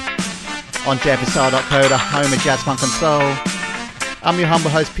joining me on JFSR.co, the home of jazz, funk and soul. I'm your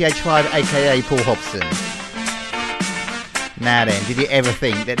humble host, PH5, aka Paul Hobson. Now then, did you ever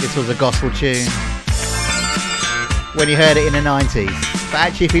think that this was a gospel tune when you heard it in the 90s? But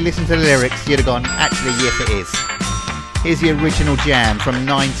actually, if you listen to the lyrics, you'd have gone, actually, yes it is. Here's the original jam from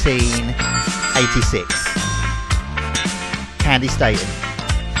 1986. Candy Staten,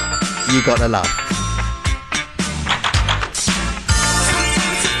 You Got the Love.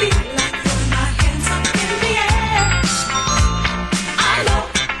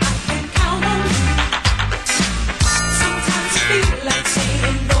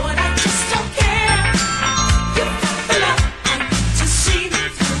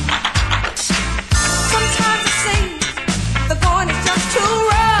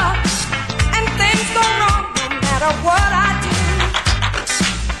 What I do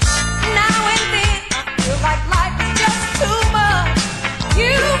now and then.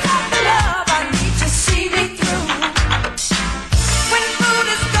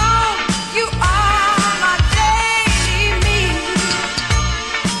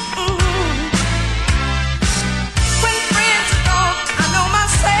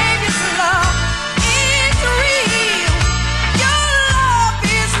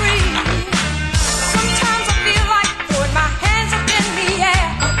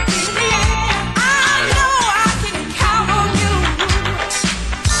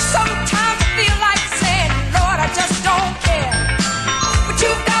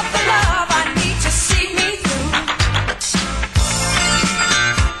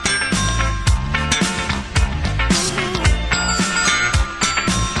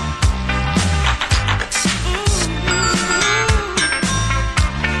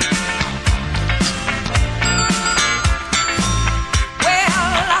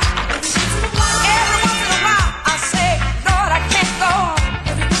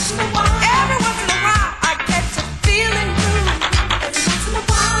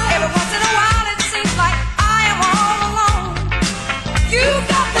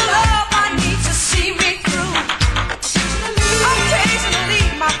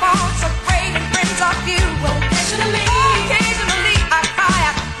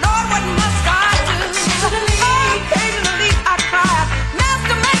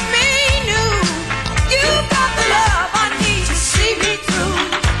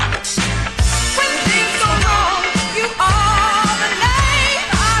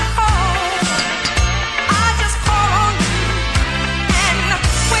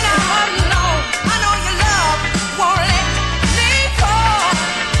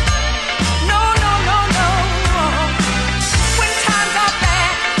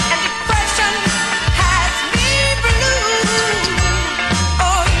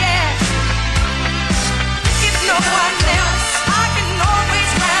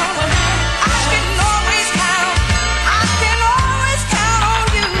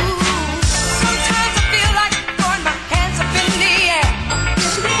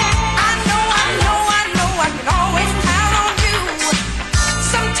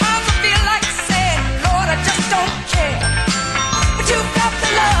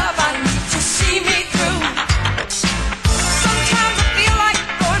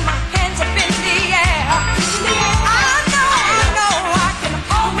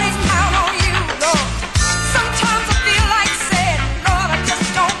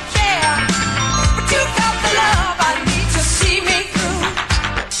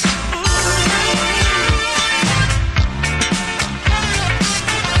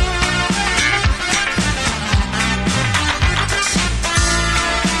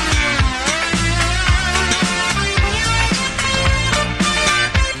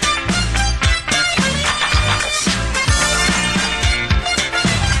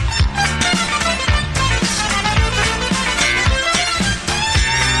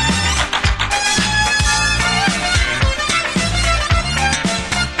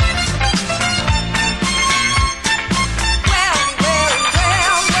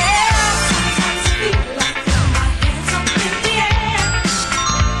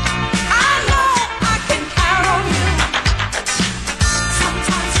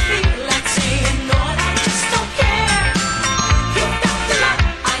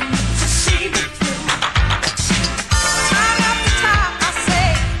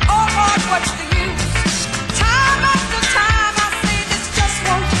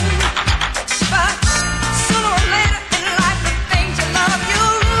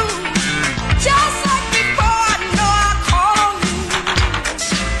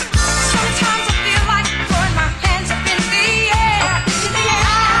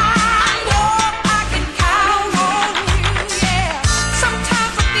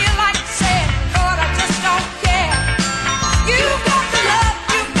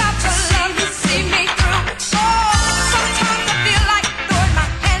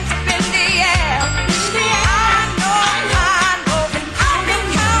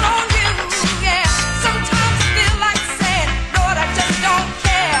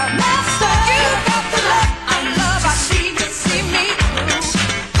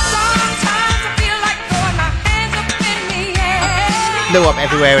 Blew up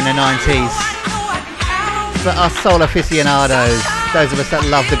everywhere in the 90s. For us soul aficionados, those of us that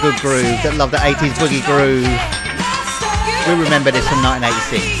love the good groove, that love the 80s boogie groove, we remember this from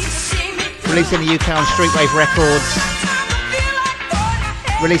 1986. Released in the UK on Streetwave Records.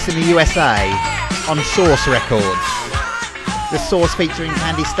 Released in the USA on Source Records. The Source featuring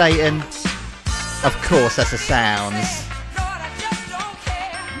Candy Staten. Of course, that's the sounds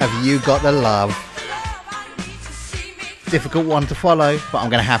of You Got the Love. Difficult one to follow, but I'm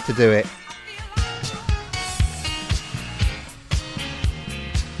going to have to do it.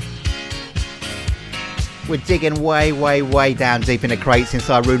 We're digging way, way, way down deep in the crates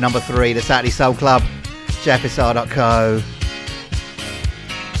inside room number 3, the Saturday Soul Club, JFSR.co.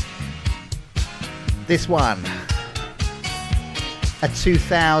 This one, a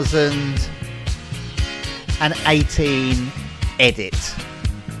 2018 edit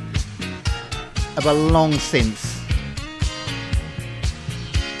of a long since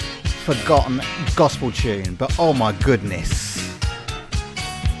forgotten gospel tune, but oh my goodness,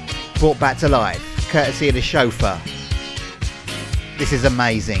 brought back to life courtesy of the chauffeur. This is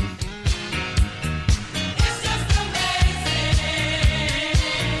amazing.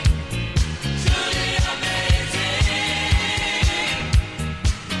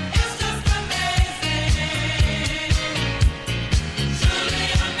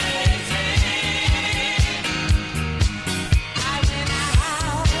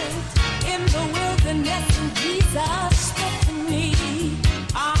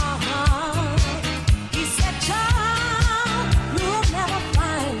 He said, child, you'll never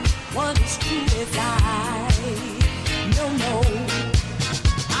find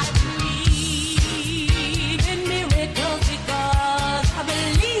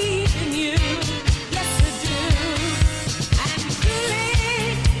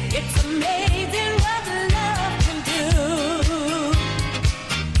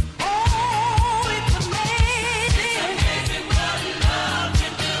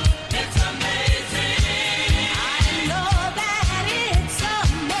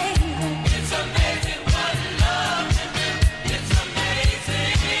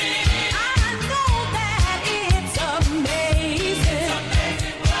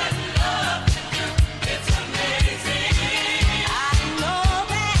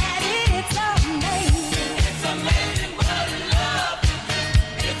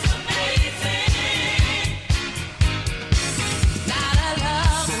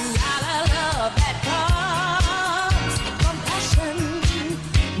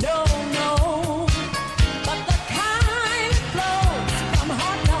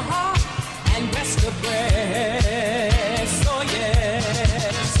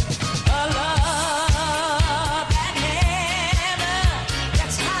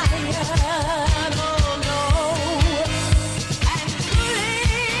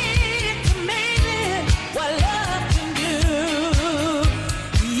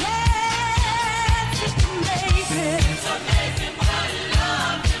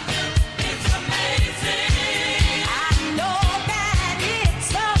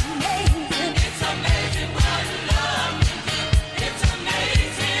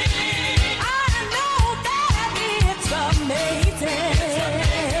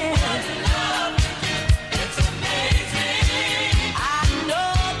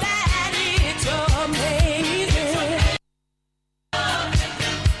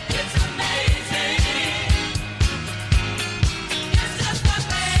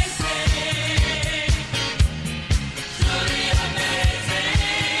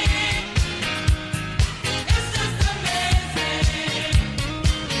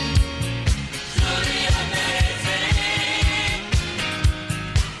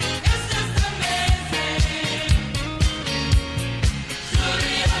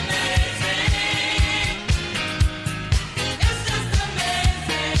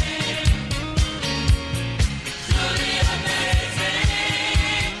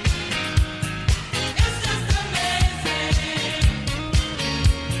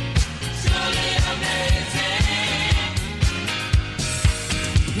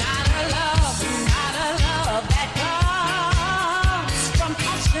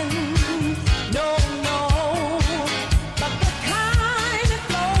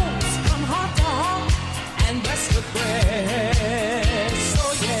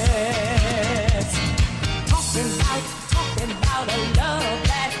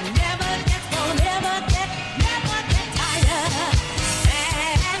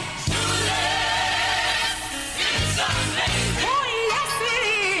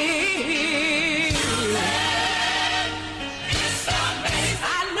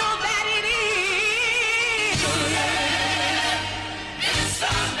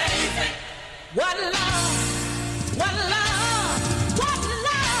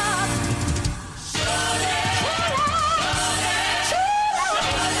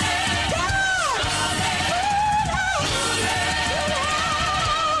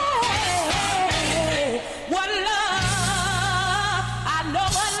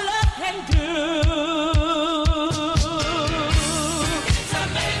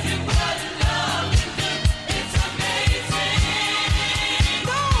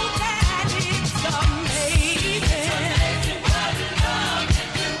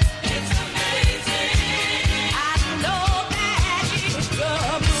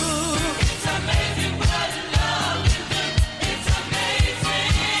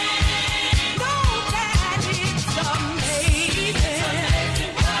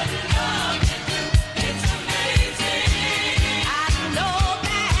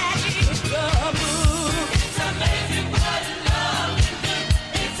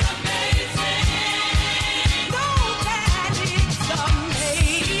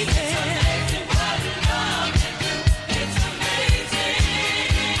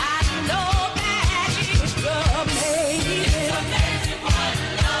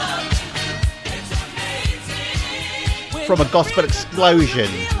From a gospel explosion,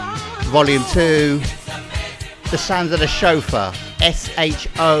 volume 2, the sounds of the chauffeur,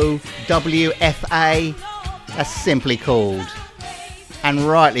 SHOWFA. That's simply called, and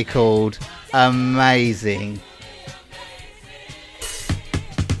rightly called, amazing.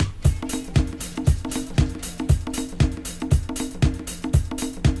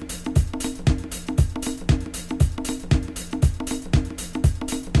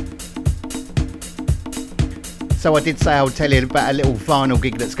 So I did say I would tell you about a little vinyl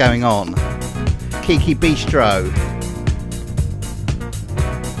gig that's going on. Kiki Bistro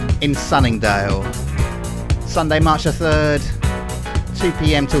in Sunningdale. Sunday, March the 3rd, 2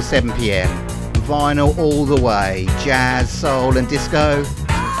 p.m. till 7 p.m. Vinyl all the way. Jazz, soul and disco.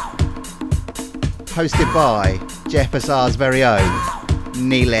 Hosted by JFSR's very own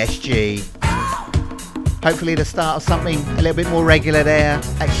Neil SG. Hopefully the start of something a little bit more regular there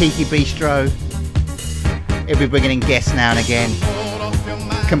at Kiki Bistro. He'll be bringing in guests now and again,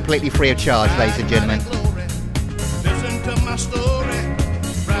 completely free of charge, ladies and gentlemen.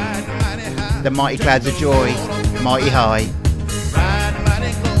 The mighty clouds of joy, mighty high.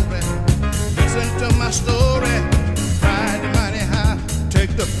 Listen to my story, ride mighty high.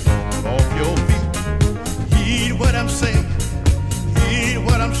 Take the off your feet. Heed what I'm saying, heed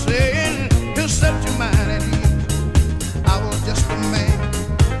what I'm saying. He'll set your mind at ease. I was just a man,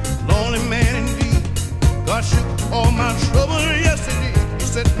 lonely man indeed. God shook all my trouble yesterday. He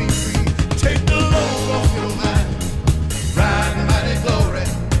set me free. Take the load off your mind. Ride mighty glory.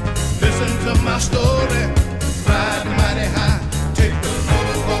 Listen to my story. Ride mighty high. Take the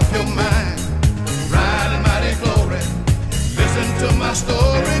load off your mind. Ride mighty glory. Listen to my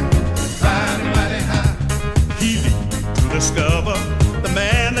story. Ride mighty high. He lead me to discover the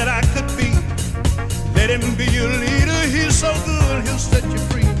man that I could be. Let him be your leader. He's so good. He'll set you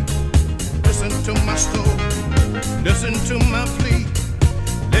free. Listen to my story, listen to my plea.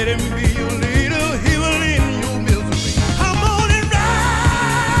 Let him be your leader, he will end your misery.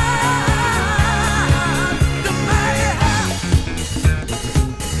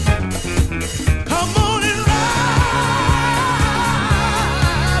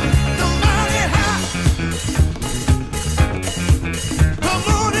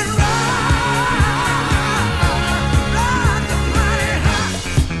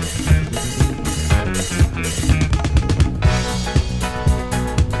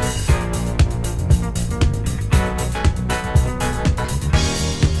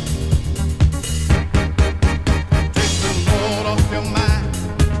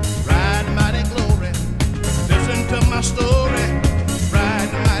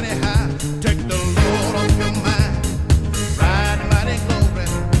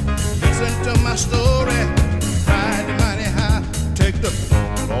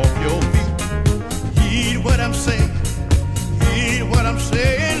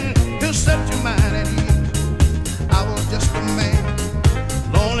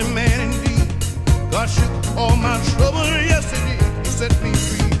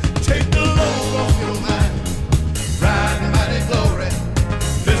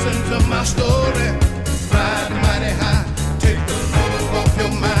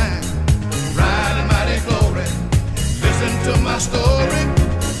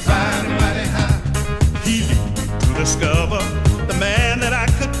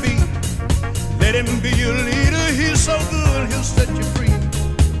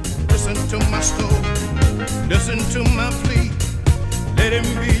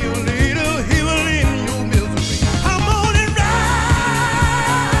 Come on and ride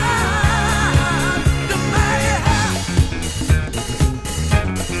the mighty high.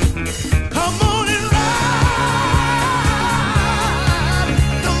 Come on and ride the mighty high. Come on and ride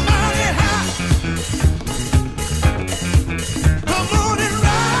the mighty high. Come on and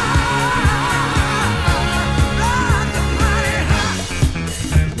ride.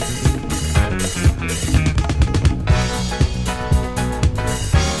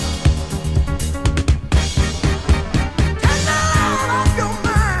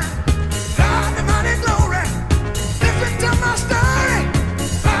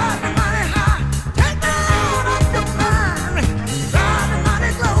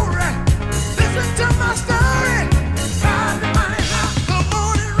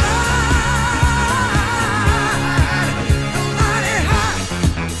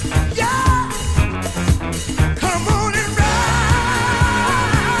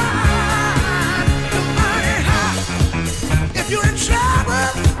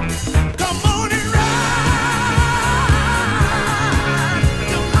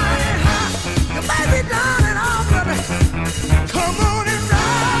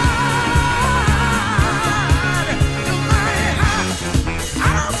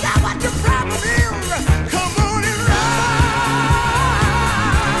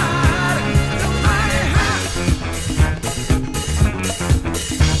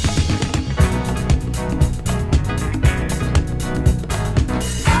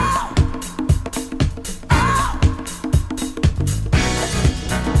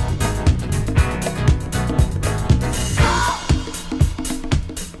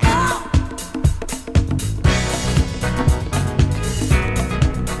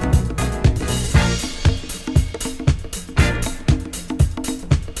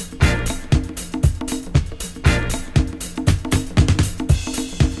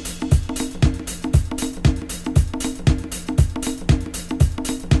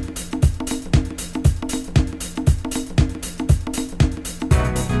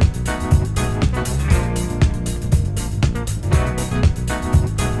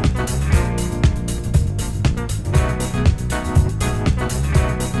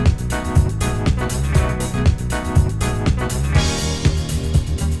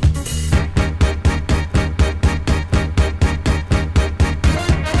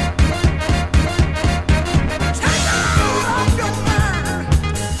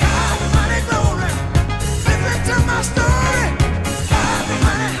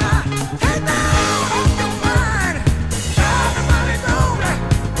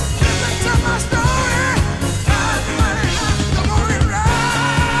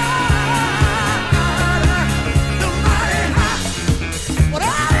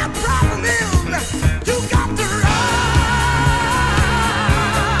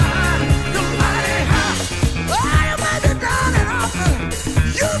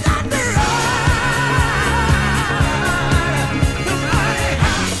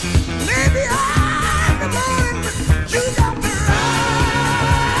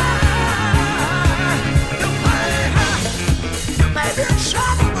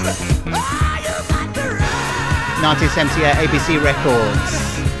 1978 ABC Records.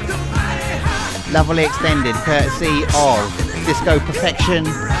 Lovely extended, courtesy of Disco Perfection.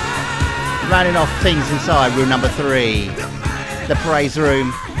 Rounding off things inside room number 3. The Praise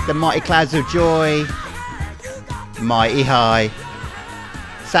Room, the Mighty Clouds of Joy, Mighty High.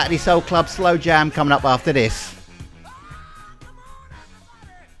 Saturday Soul Club Slow Jam coming up after this.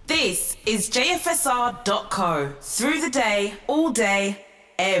 This is JFSR.co. Through the day, all day,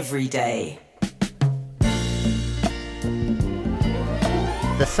 every day.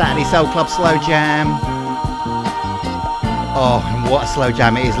 The Saturday Soul Club Slow Jam. Oh, and what a slow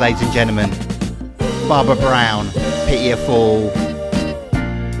jam it is, ladies and gentlemen. Barbara Brown, Pity a Fool.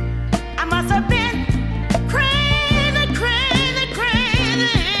 I must have been crazy, crazy,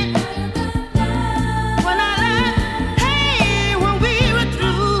 crazy when I left, hey, when we were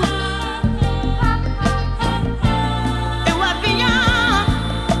through. It was beyond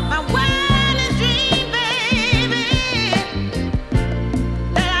my wildest dream, baby,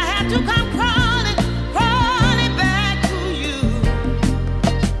 that I had to come crawling, crawling back to you,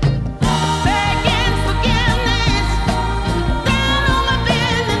 begging forgiveness down on my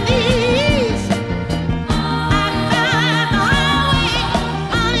bending knees. I found the highway,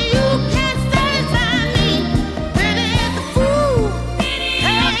 only you can satisfy me. Pity the fool,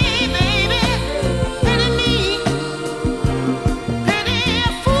 hey baby, pity me, pity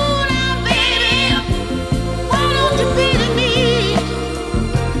a fool now, baby. Why don't you pity me?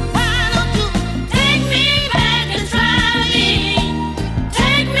 Why don't you take me back and try me?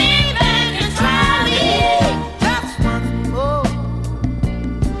 Take me back and try me just once more.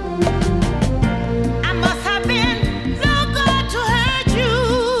 I must have been so good to hurt you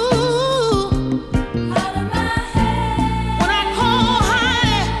out of my head when I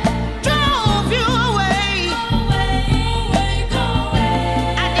cold-hearted drove you away. Go away.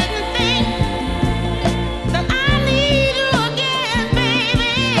 I didn't think that I need you again,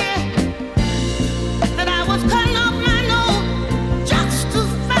 baby. That I was cutting off my nose just to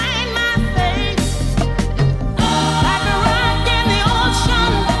find my face. Like a rock in the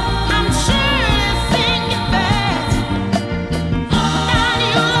ocean, I'm sure to sink it fast. Without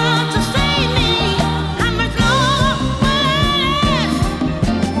your love to save me, I'm as low as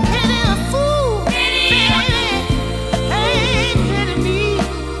pity a fool, baby. Hey, pity me.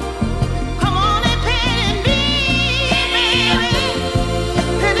 Come on and pity me, baby.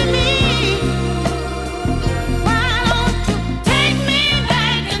 Pity me. Why don't you take me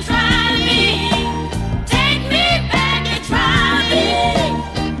back and try me? Take me back and try me.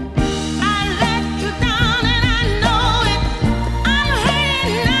 I let you down and I know it. I'm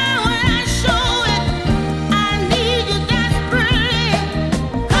hurting now and I show it. I need you desperately.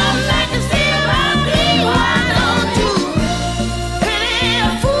 Come back and see about me. Why don't you pity a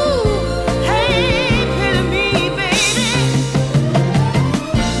fool? Hey, pity me, baby.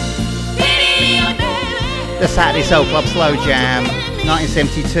 Pity me, baby. The Saturday Soul Club Slow Jam,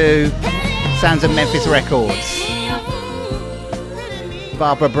 1972. Sounds of Memphis Records.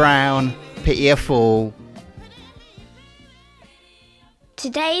 Barbara Brown, Pity a Fool.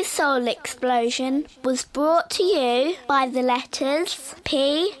 Today's Soul Explosion was brought to you by the letters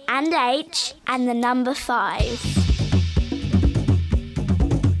P and H and the number 5.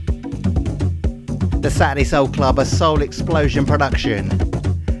 The Saturday Soul Club, a Soul Explosion production.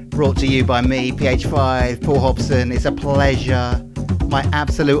 Brought to you by me, PH5, Paul Hobson. It's a pleasure, my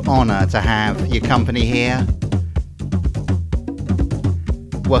absolute honour to have your company here.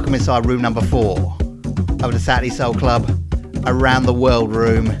 Welcome inside room number 4 of the Saturday Soul Club Around the World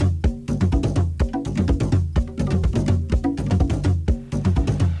room.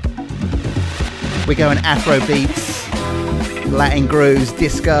 We're going Afro beats, Latin grooves,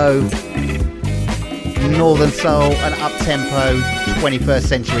 disco, Northern soul and up-tempo 21st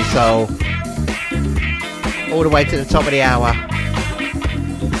century soul, all the way to the top of the hour.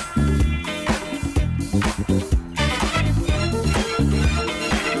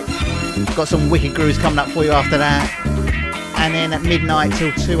 Got some wicked grooves coming up for you after that, and then at midnight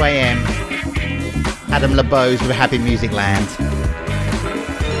till 2 a.m. Adam LeBeau's with Happy Music Land.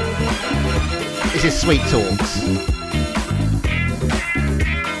 This is Sweet Talks.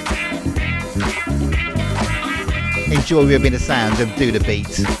 Enjoy with me the sounds of Do the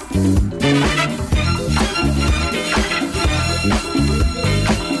Beat.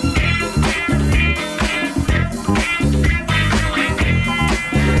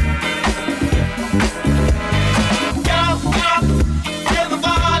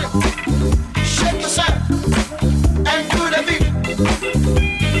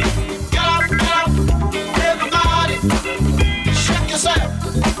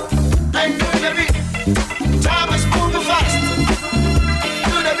 Time is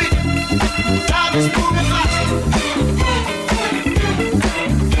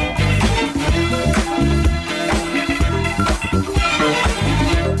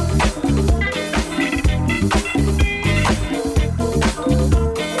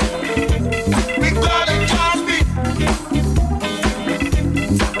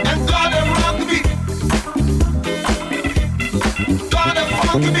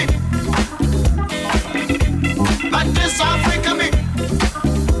funky beat. Like this African beat.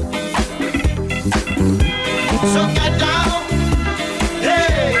 So get down,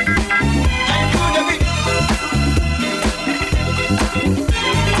 hey, and do the beat.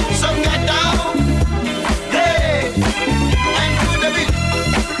 So get down, hey, and do the beat.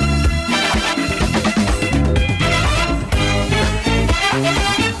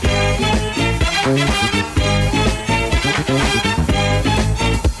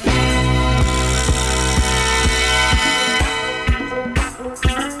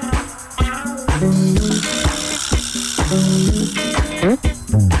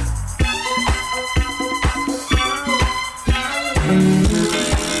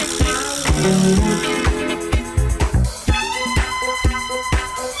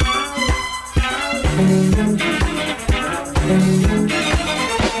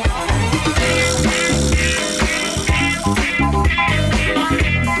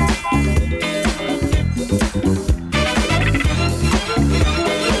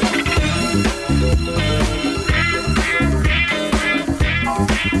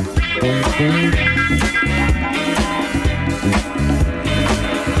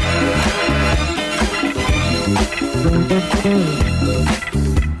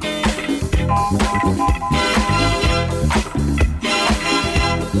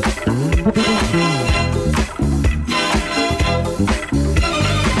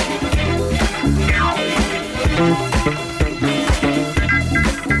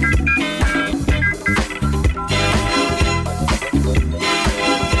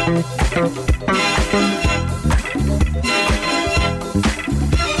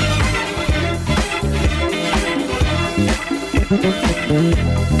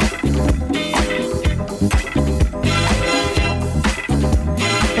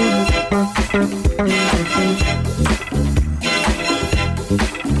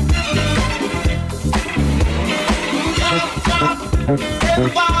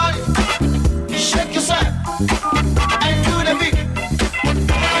 Everybody, shake yourself and do the beat.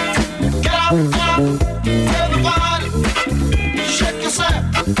 Get up, everybody, shake yourself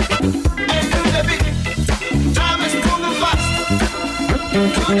and do the beat. Time is moving fast. Do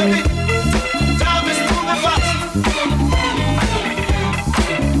the beat. Time is moving fast.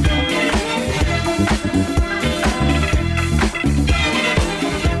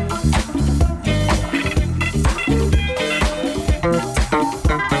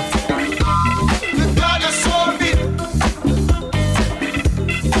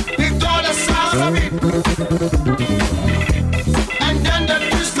 And then the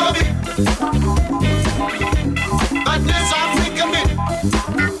disco beat. But this African beat.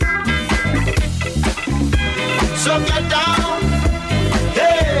 So get down,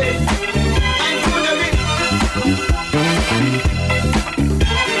 hey, and do the beat.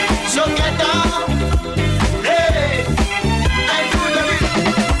 So get down, hey, and do the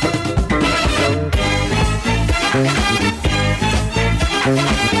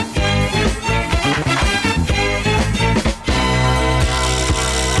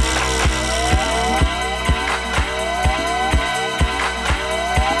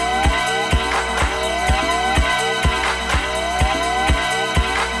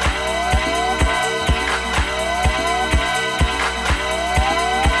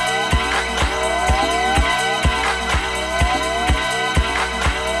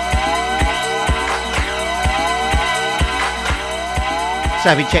So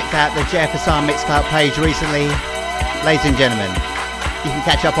have you checked out the JFSR Mixcloud page recently? Ladies and gentlemen, you can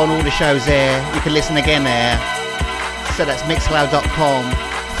catch up on all the shows there. You can listen again there. So that's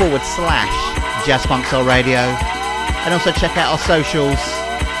mixcloud.com/Jazz Funk Soul Radio. And also check out our socials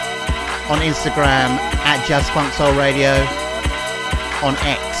on Instagram at Jazz Funk Soul Radio, on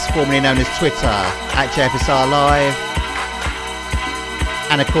X, formerly known as Twitter, at JFSR Live,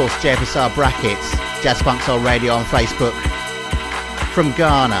 and of course JFSR brackets, Jazz Funk Soul Radio on Facebook. From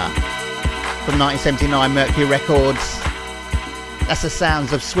Ghana, from 1979 Mercury Records. That's the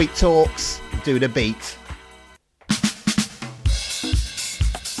sounds of Sweet Talks, Do the Beat.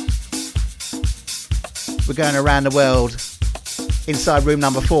 We're going around the world, inside room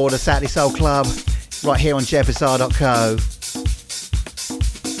number 4, the Saturday Soul Club, right here on JFSR.co.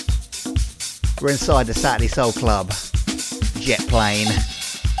 We're inside the Saturday Soul Club, jet plane.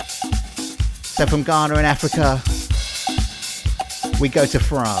 So from Ghana in Africa, we go to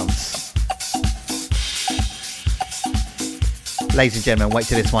France. Ladies and gentlemen, wait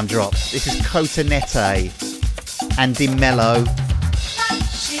till this one drops. This is Cotonete and Di Mello.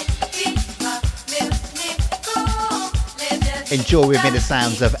 Enjoy with me the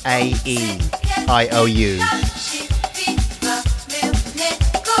sounds of AEIOU.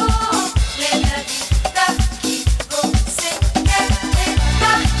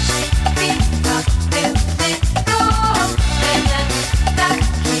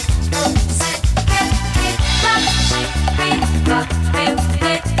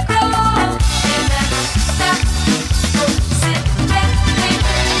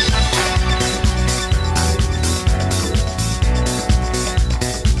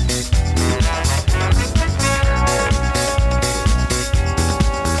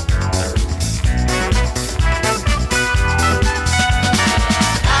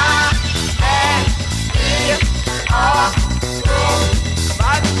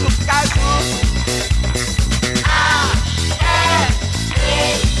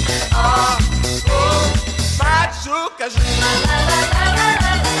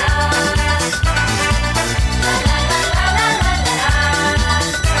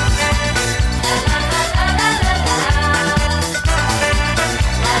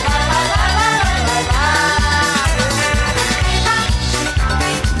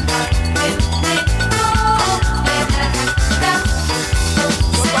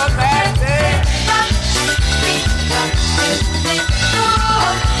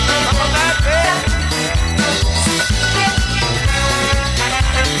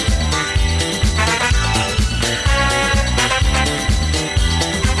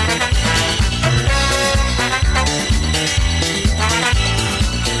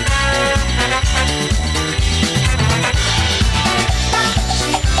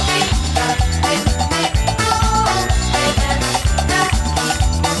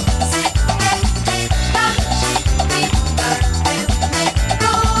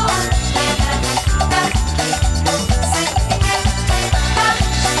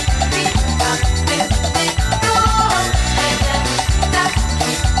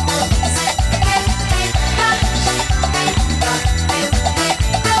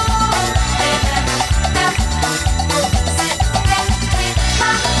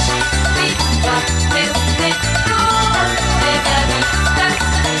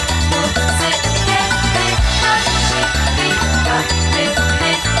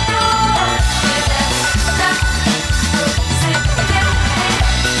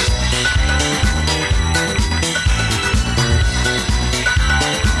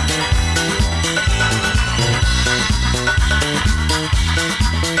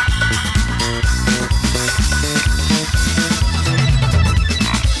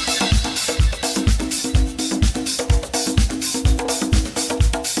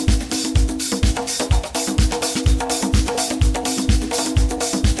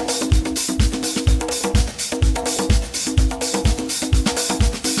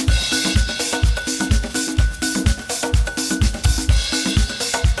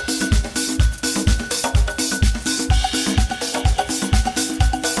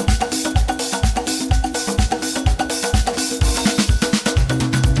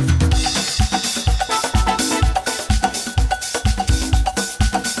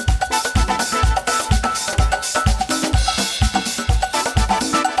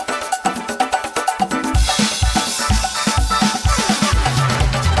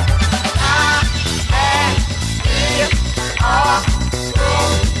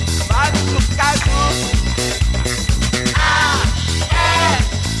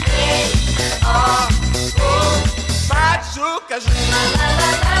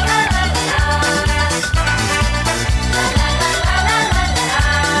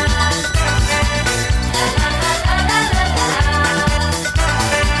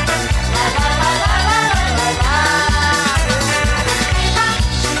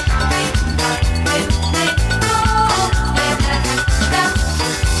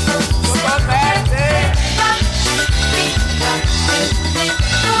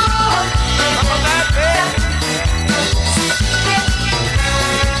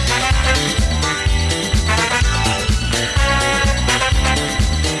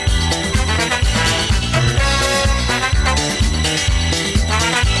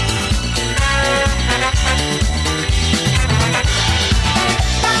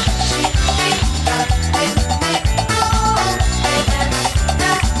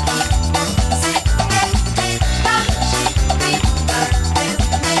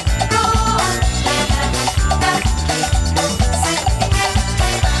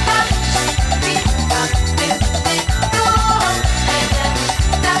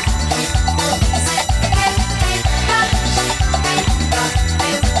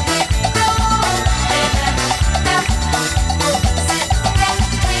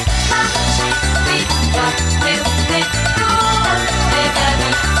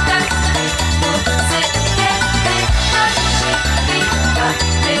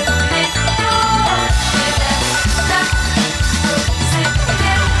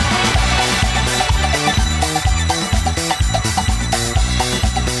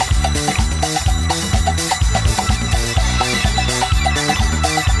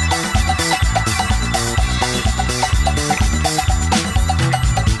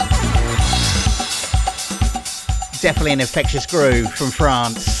 Definitely an infectious groove from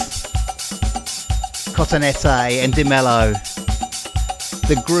France. Cotonete and DiMello.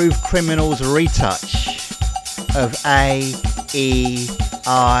 The Groove Criminals retouch of A-E-I-O-U.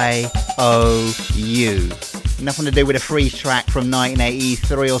 Nothing to do with a freeze track from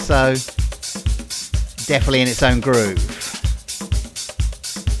 1983 or so. Definitely in its own groove.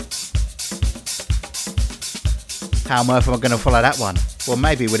 How on earth am I going to follow that one? Well,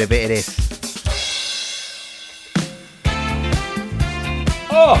 maybe with a bit of this.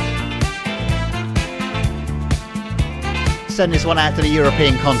 Oh! Send this one out to the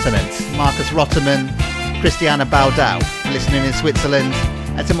European continent. Marcus Rotterman, Christiana Baldau, listening in Switzerland.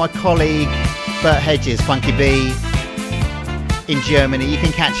 And to my colleague, Bert Hedges, Funky B, in Germany. You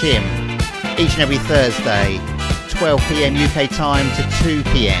can catch him each and every Thursday, 12 p.m. UK time to 2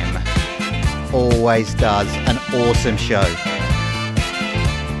 p.m. Always does an awesome show.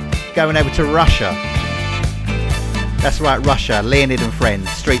 Going over to Russia. That's right, Russia, Leonid and Friends,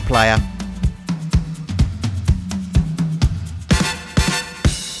 Street Player.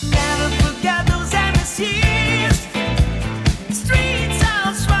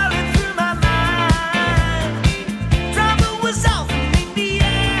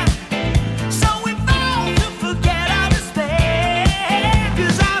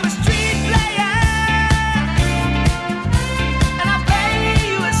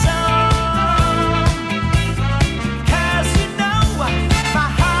 My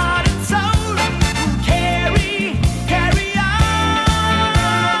heart and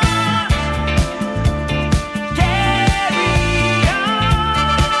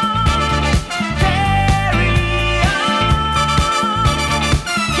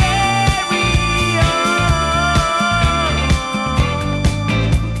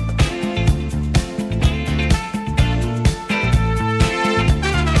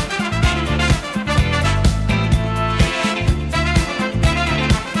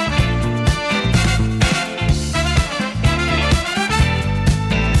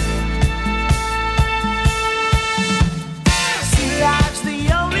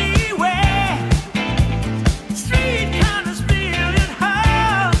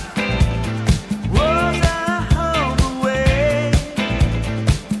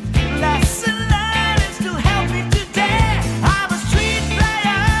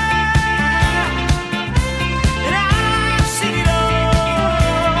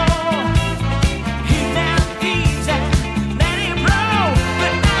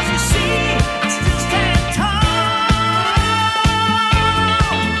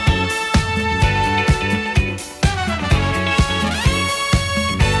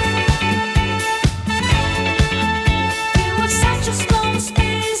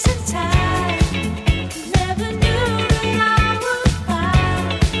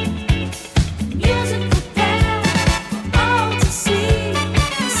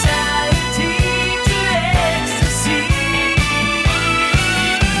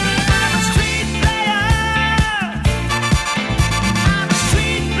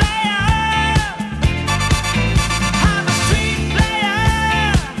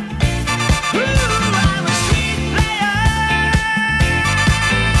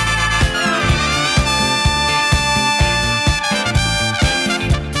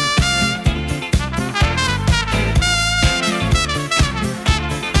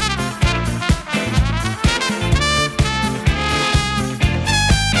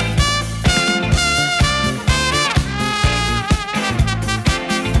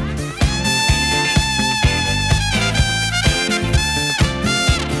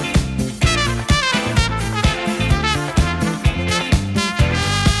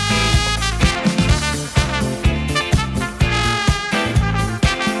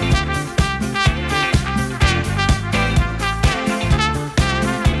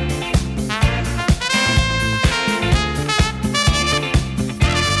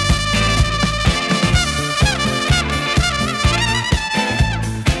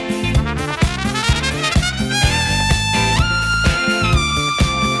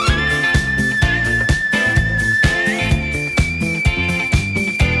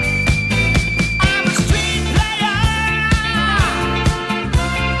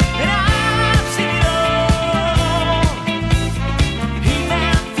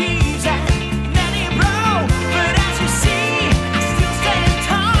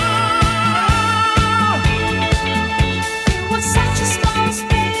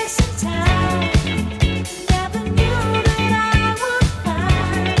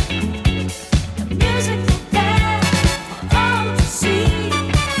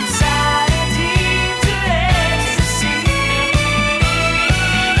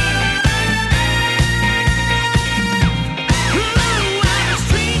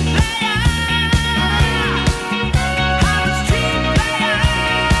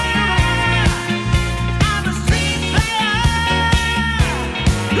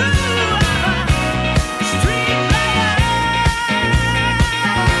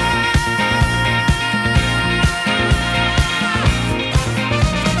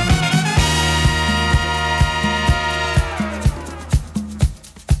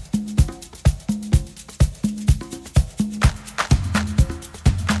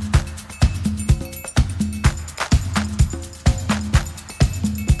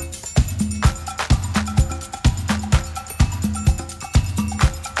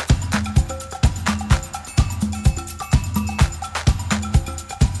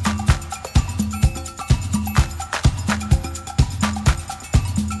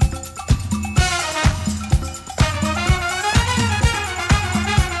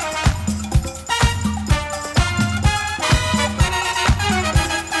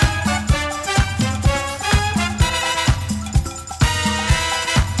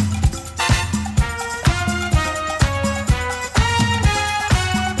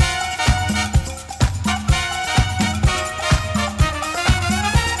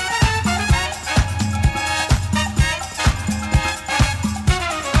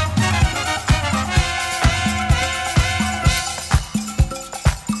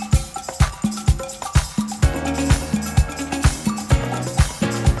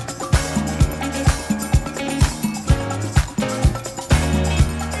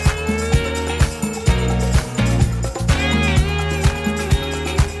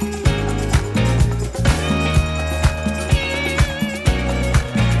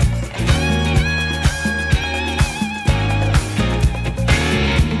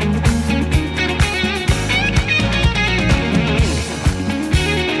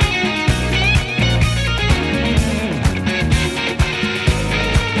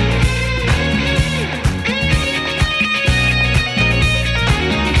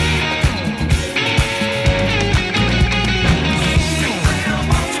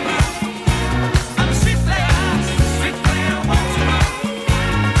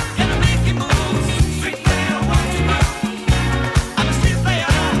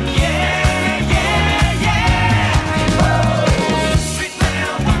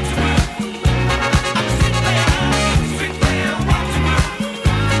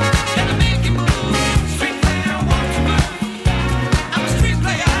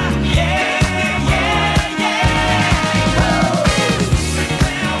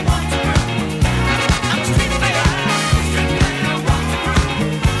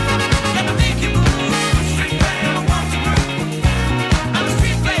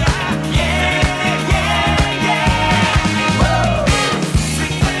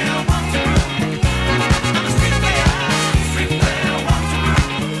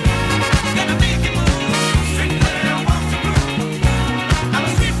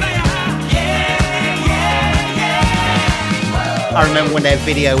I remember when their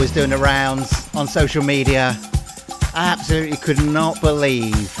video was doing the rounds on social media. I absolutely could not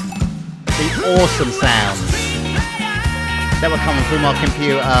believe the awesome sounds that were coming through my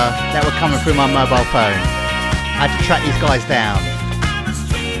computer, that were coming through my mobile phone. I had to track these guys down.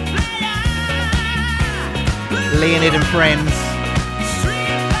 Leonid and Friends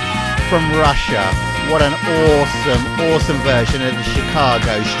from Russia. What an awesome version of the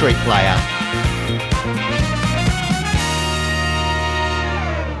Chicago Street Player.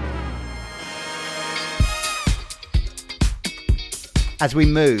 As we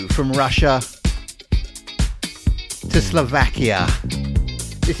move from Russia to Slovakia.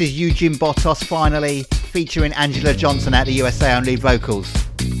 This is Eugene Botos finally, featuring Angela Johnson at the USA on lead vocals.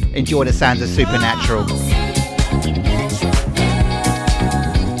 Enjoy the sounds of Supernatural.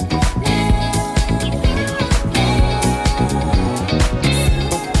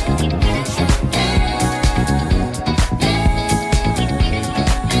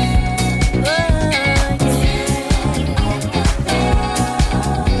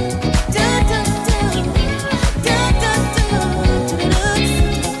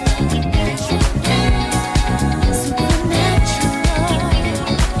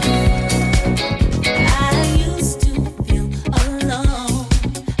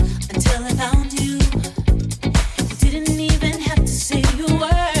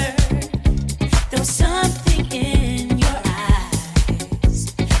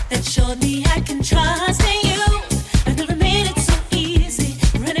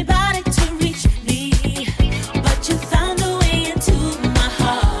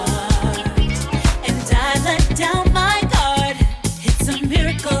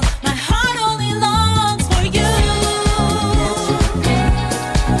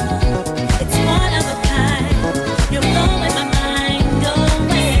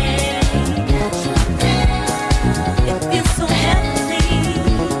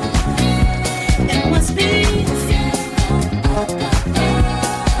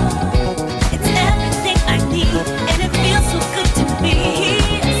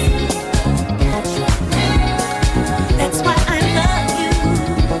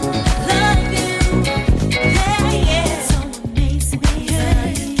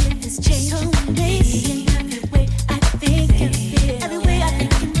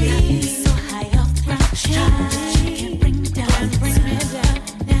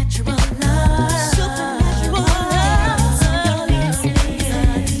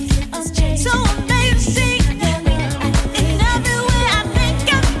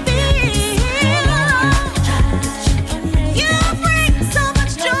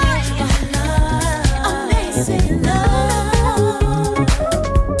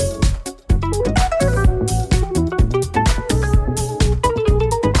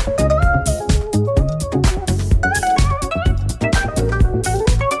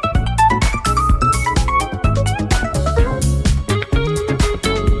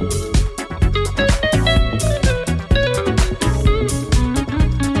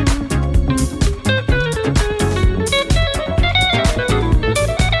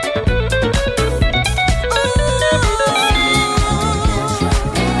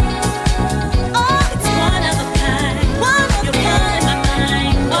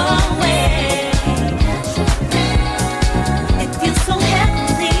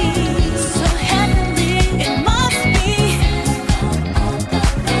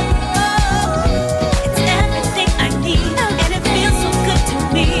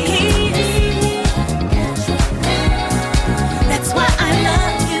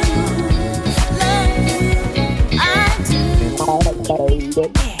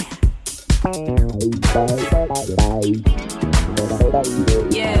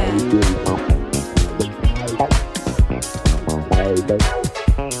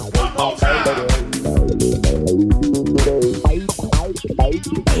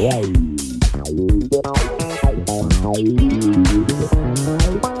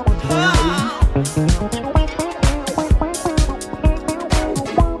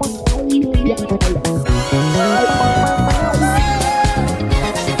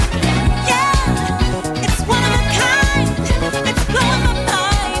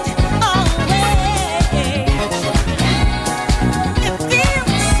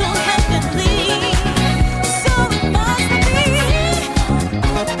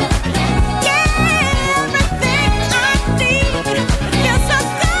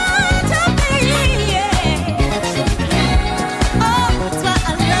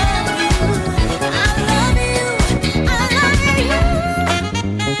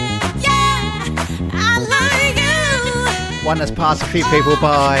 One that's passed a few people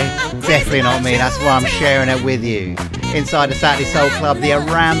by, definitely not me, that's why I'm sharing it with you. inside the Saturday Soul Club, the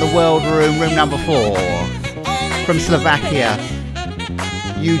Around the World room, room number 4. From Slovakia,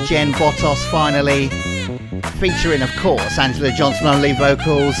 Eugen Botos finally, featuring, of course, Angela Johnson on lead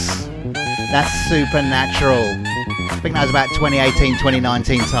vocals. That's Supernatural. I think that was about 2018,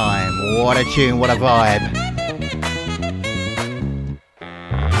 2019 time. What a tune, what a vibe.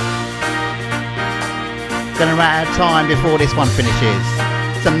 Gonna run out of time before this one finishes.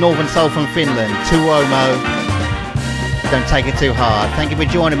 Some Northern Soul from Finland, Tuomo. Don't take it too hard. Thank you for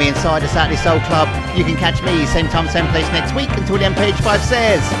joining me inside the Saturday Soul Club. You can catch me same time, same place next week until the MPH5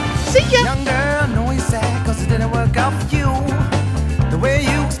 says, see ya! Young girl, know you're sad cause it didn't work out for you the way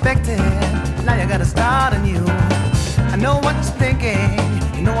you expected. Now you gotta start anew. I know what you're thinking.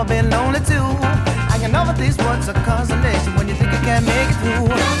 You know I've been lonely too. I can know that these words are consolation when you think you can't make it through.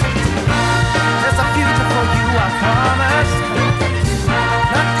 There's a future for you, I promise.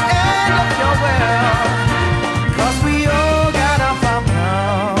 Not the end of your world. Cause we all got our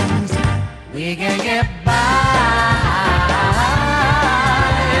problems. We can get by.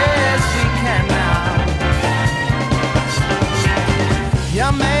 Yes, we can now.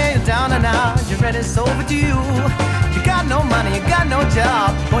 Young man, you're down and out. You're ready, it's over to you. You got no money, you got no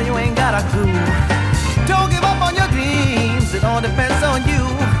job. Boy, you ain't got a clue. Don't give up on your dreams. It all depends on you.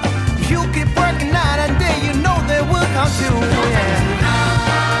 You keep working night and day, you know they will come true, yeah.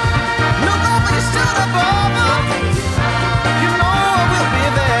 Look over your shoulder, brother. You know I will be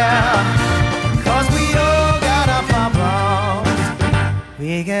there. Cause we all got our problems.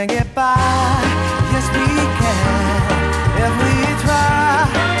 We can get by, yes we can, if we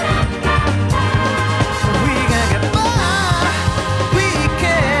try. We can get by, we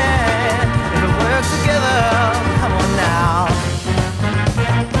can, if we work together. Come on now.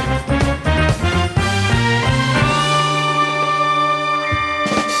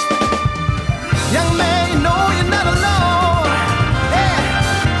 Young man, you know you're not alone.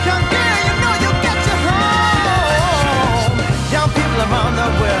 Yeah. Young girl, you know you get your home. Young people around the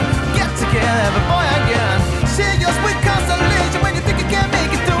world, get together, every boy and girl. Share your sweet consolation when you think you can't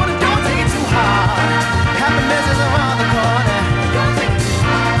make it through. Don't take it too hard. Happiness is around the corner.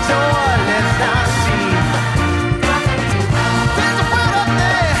 So let's not see. There's a world up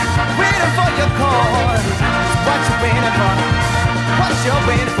there waiting for your call. So what you waiting for? What you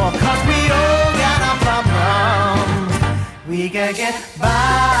waiting for? Cause we all got our problems. We can get by.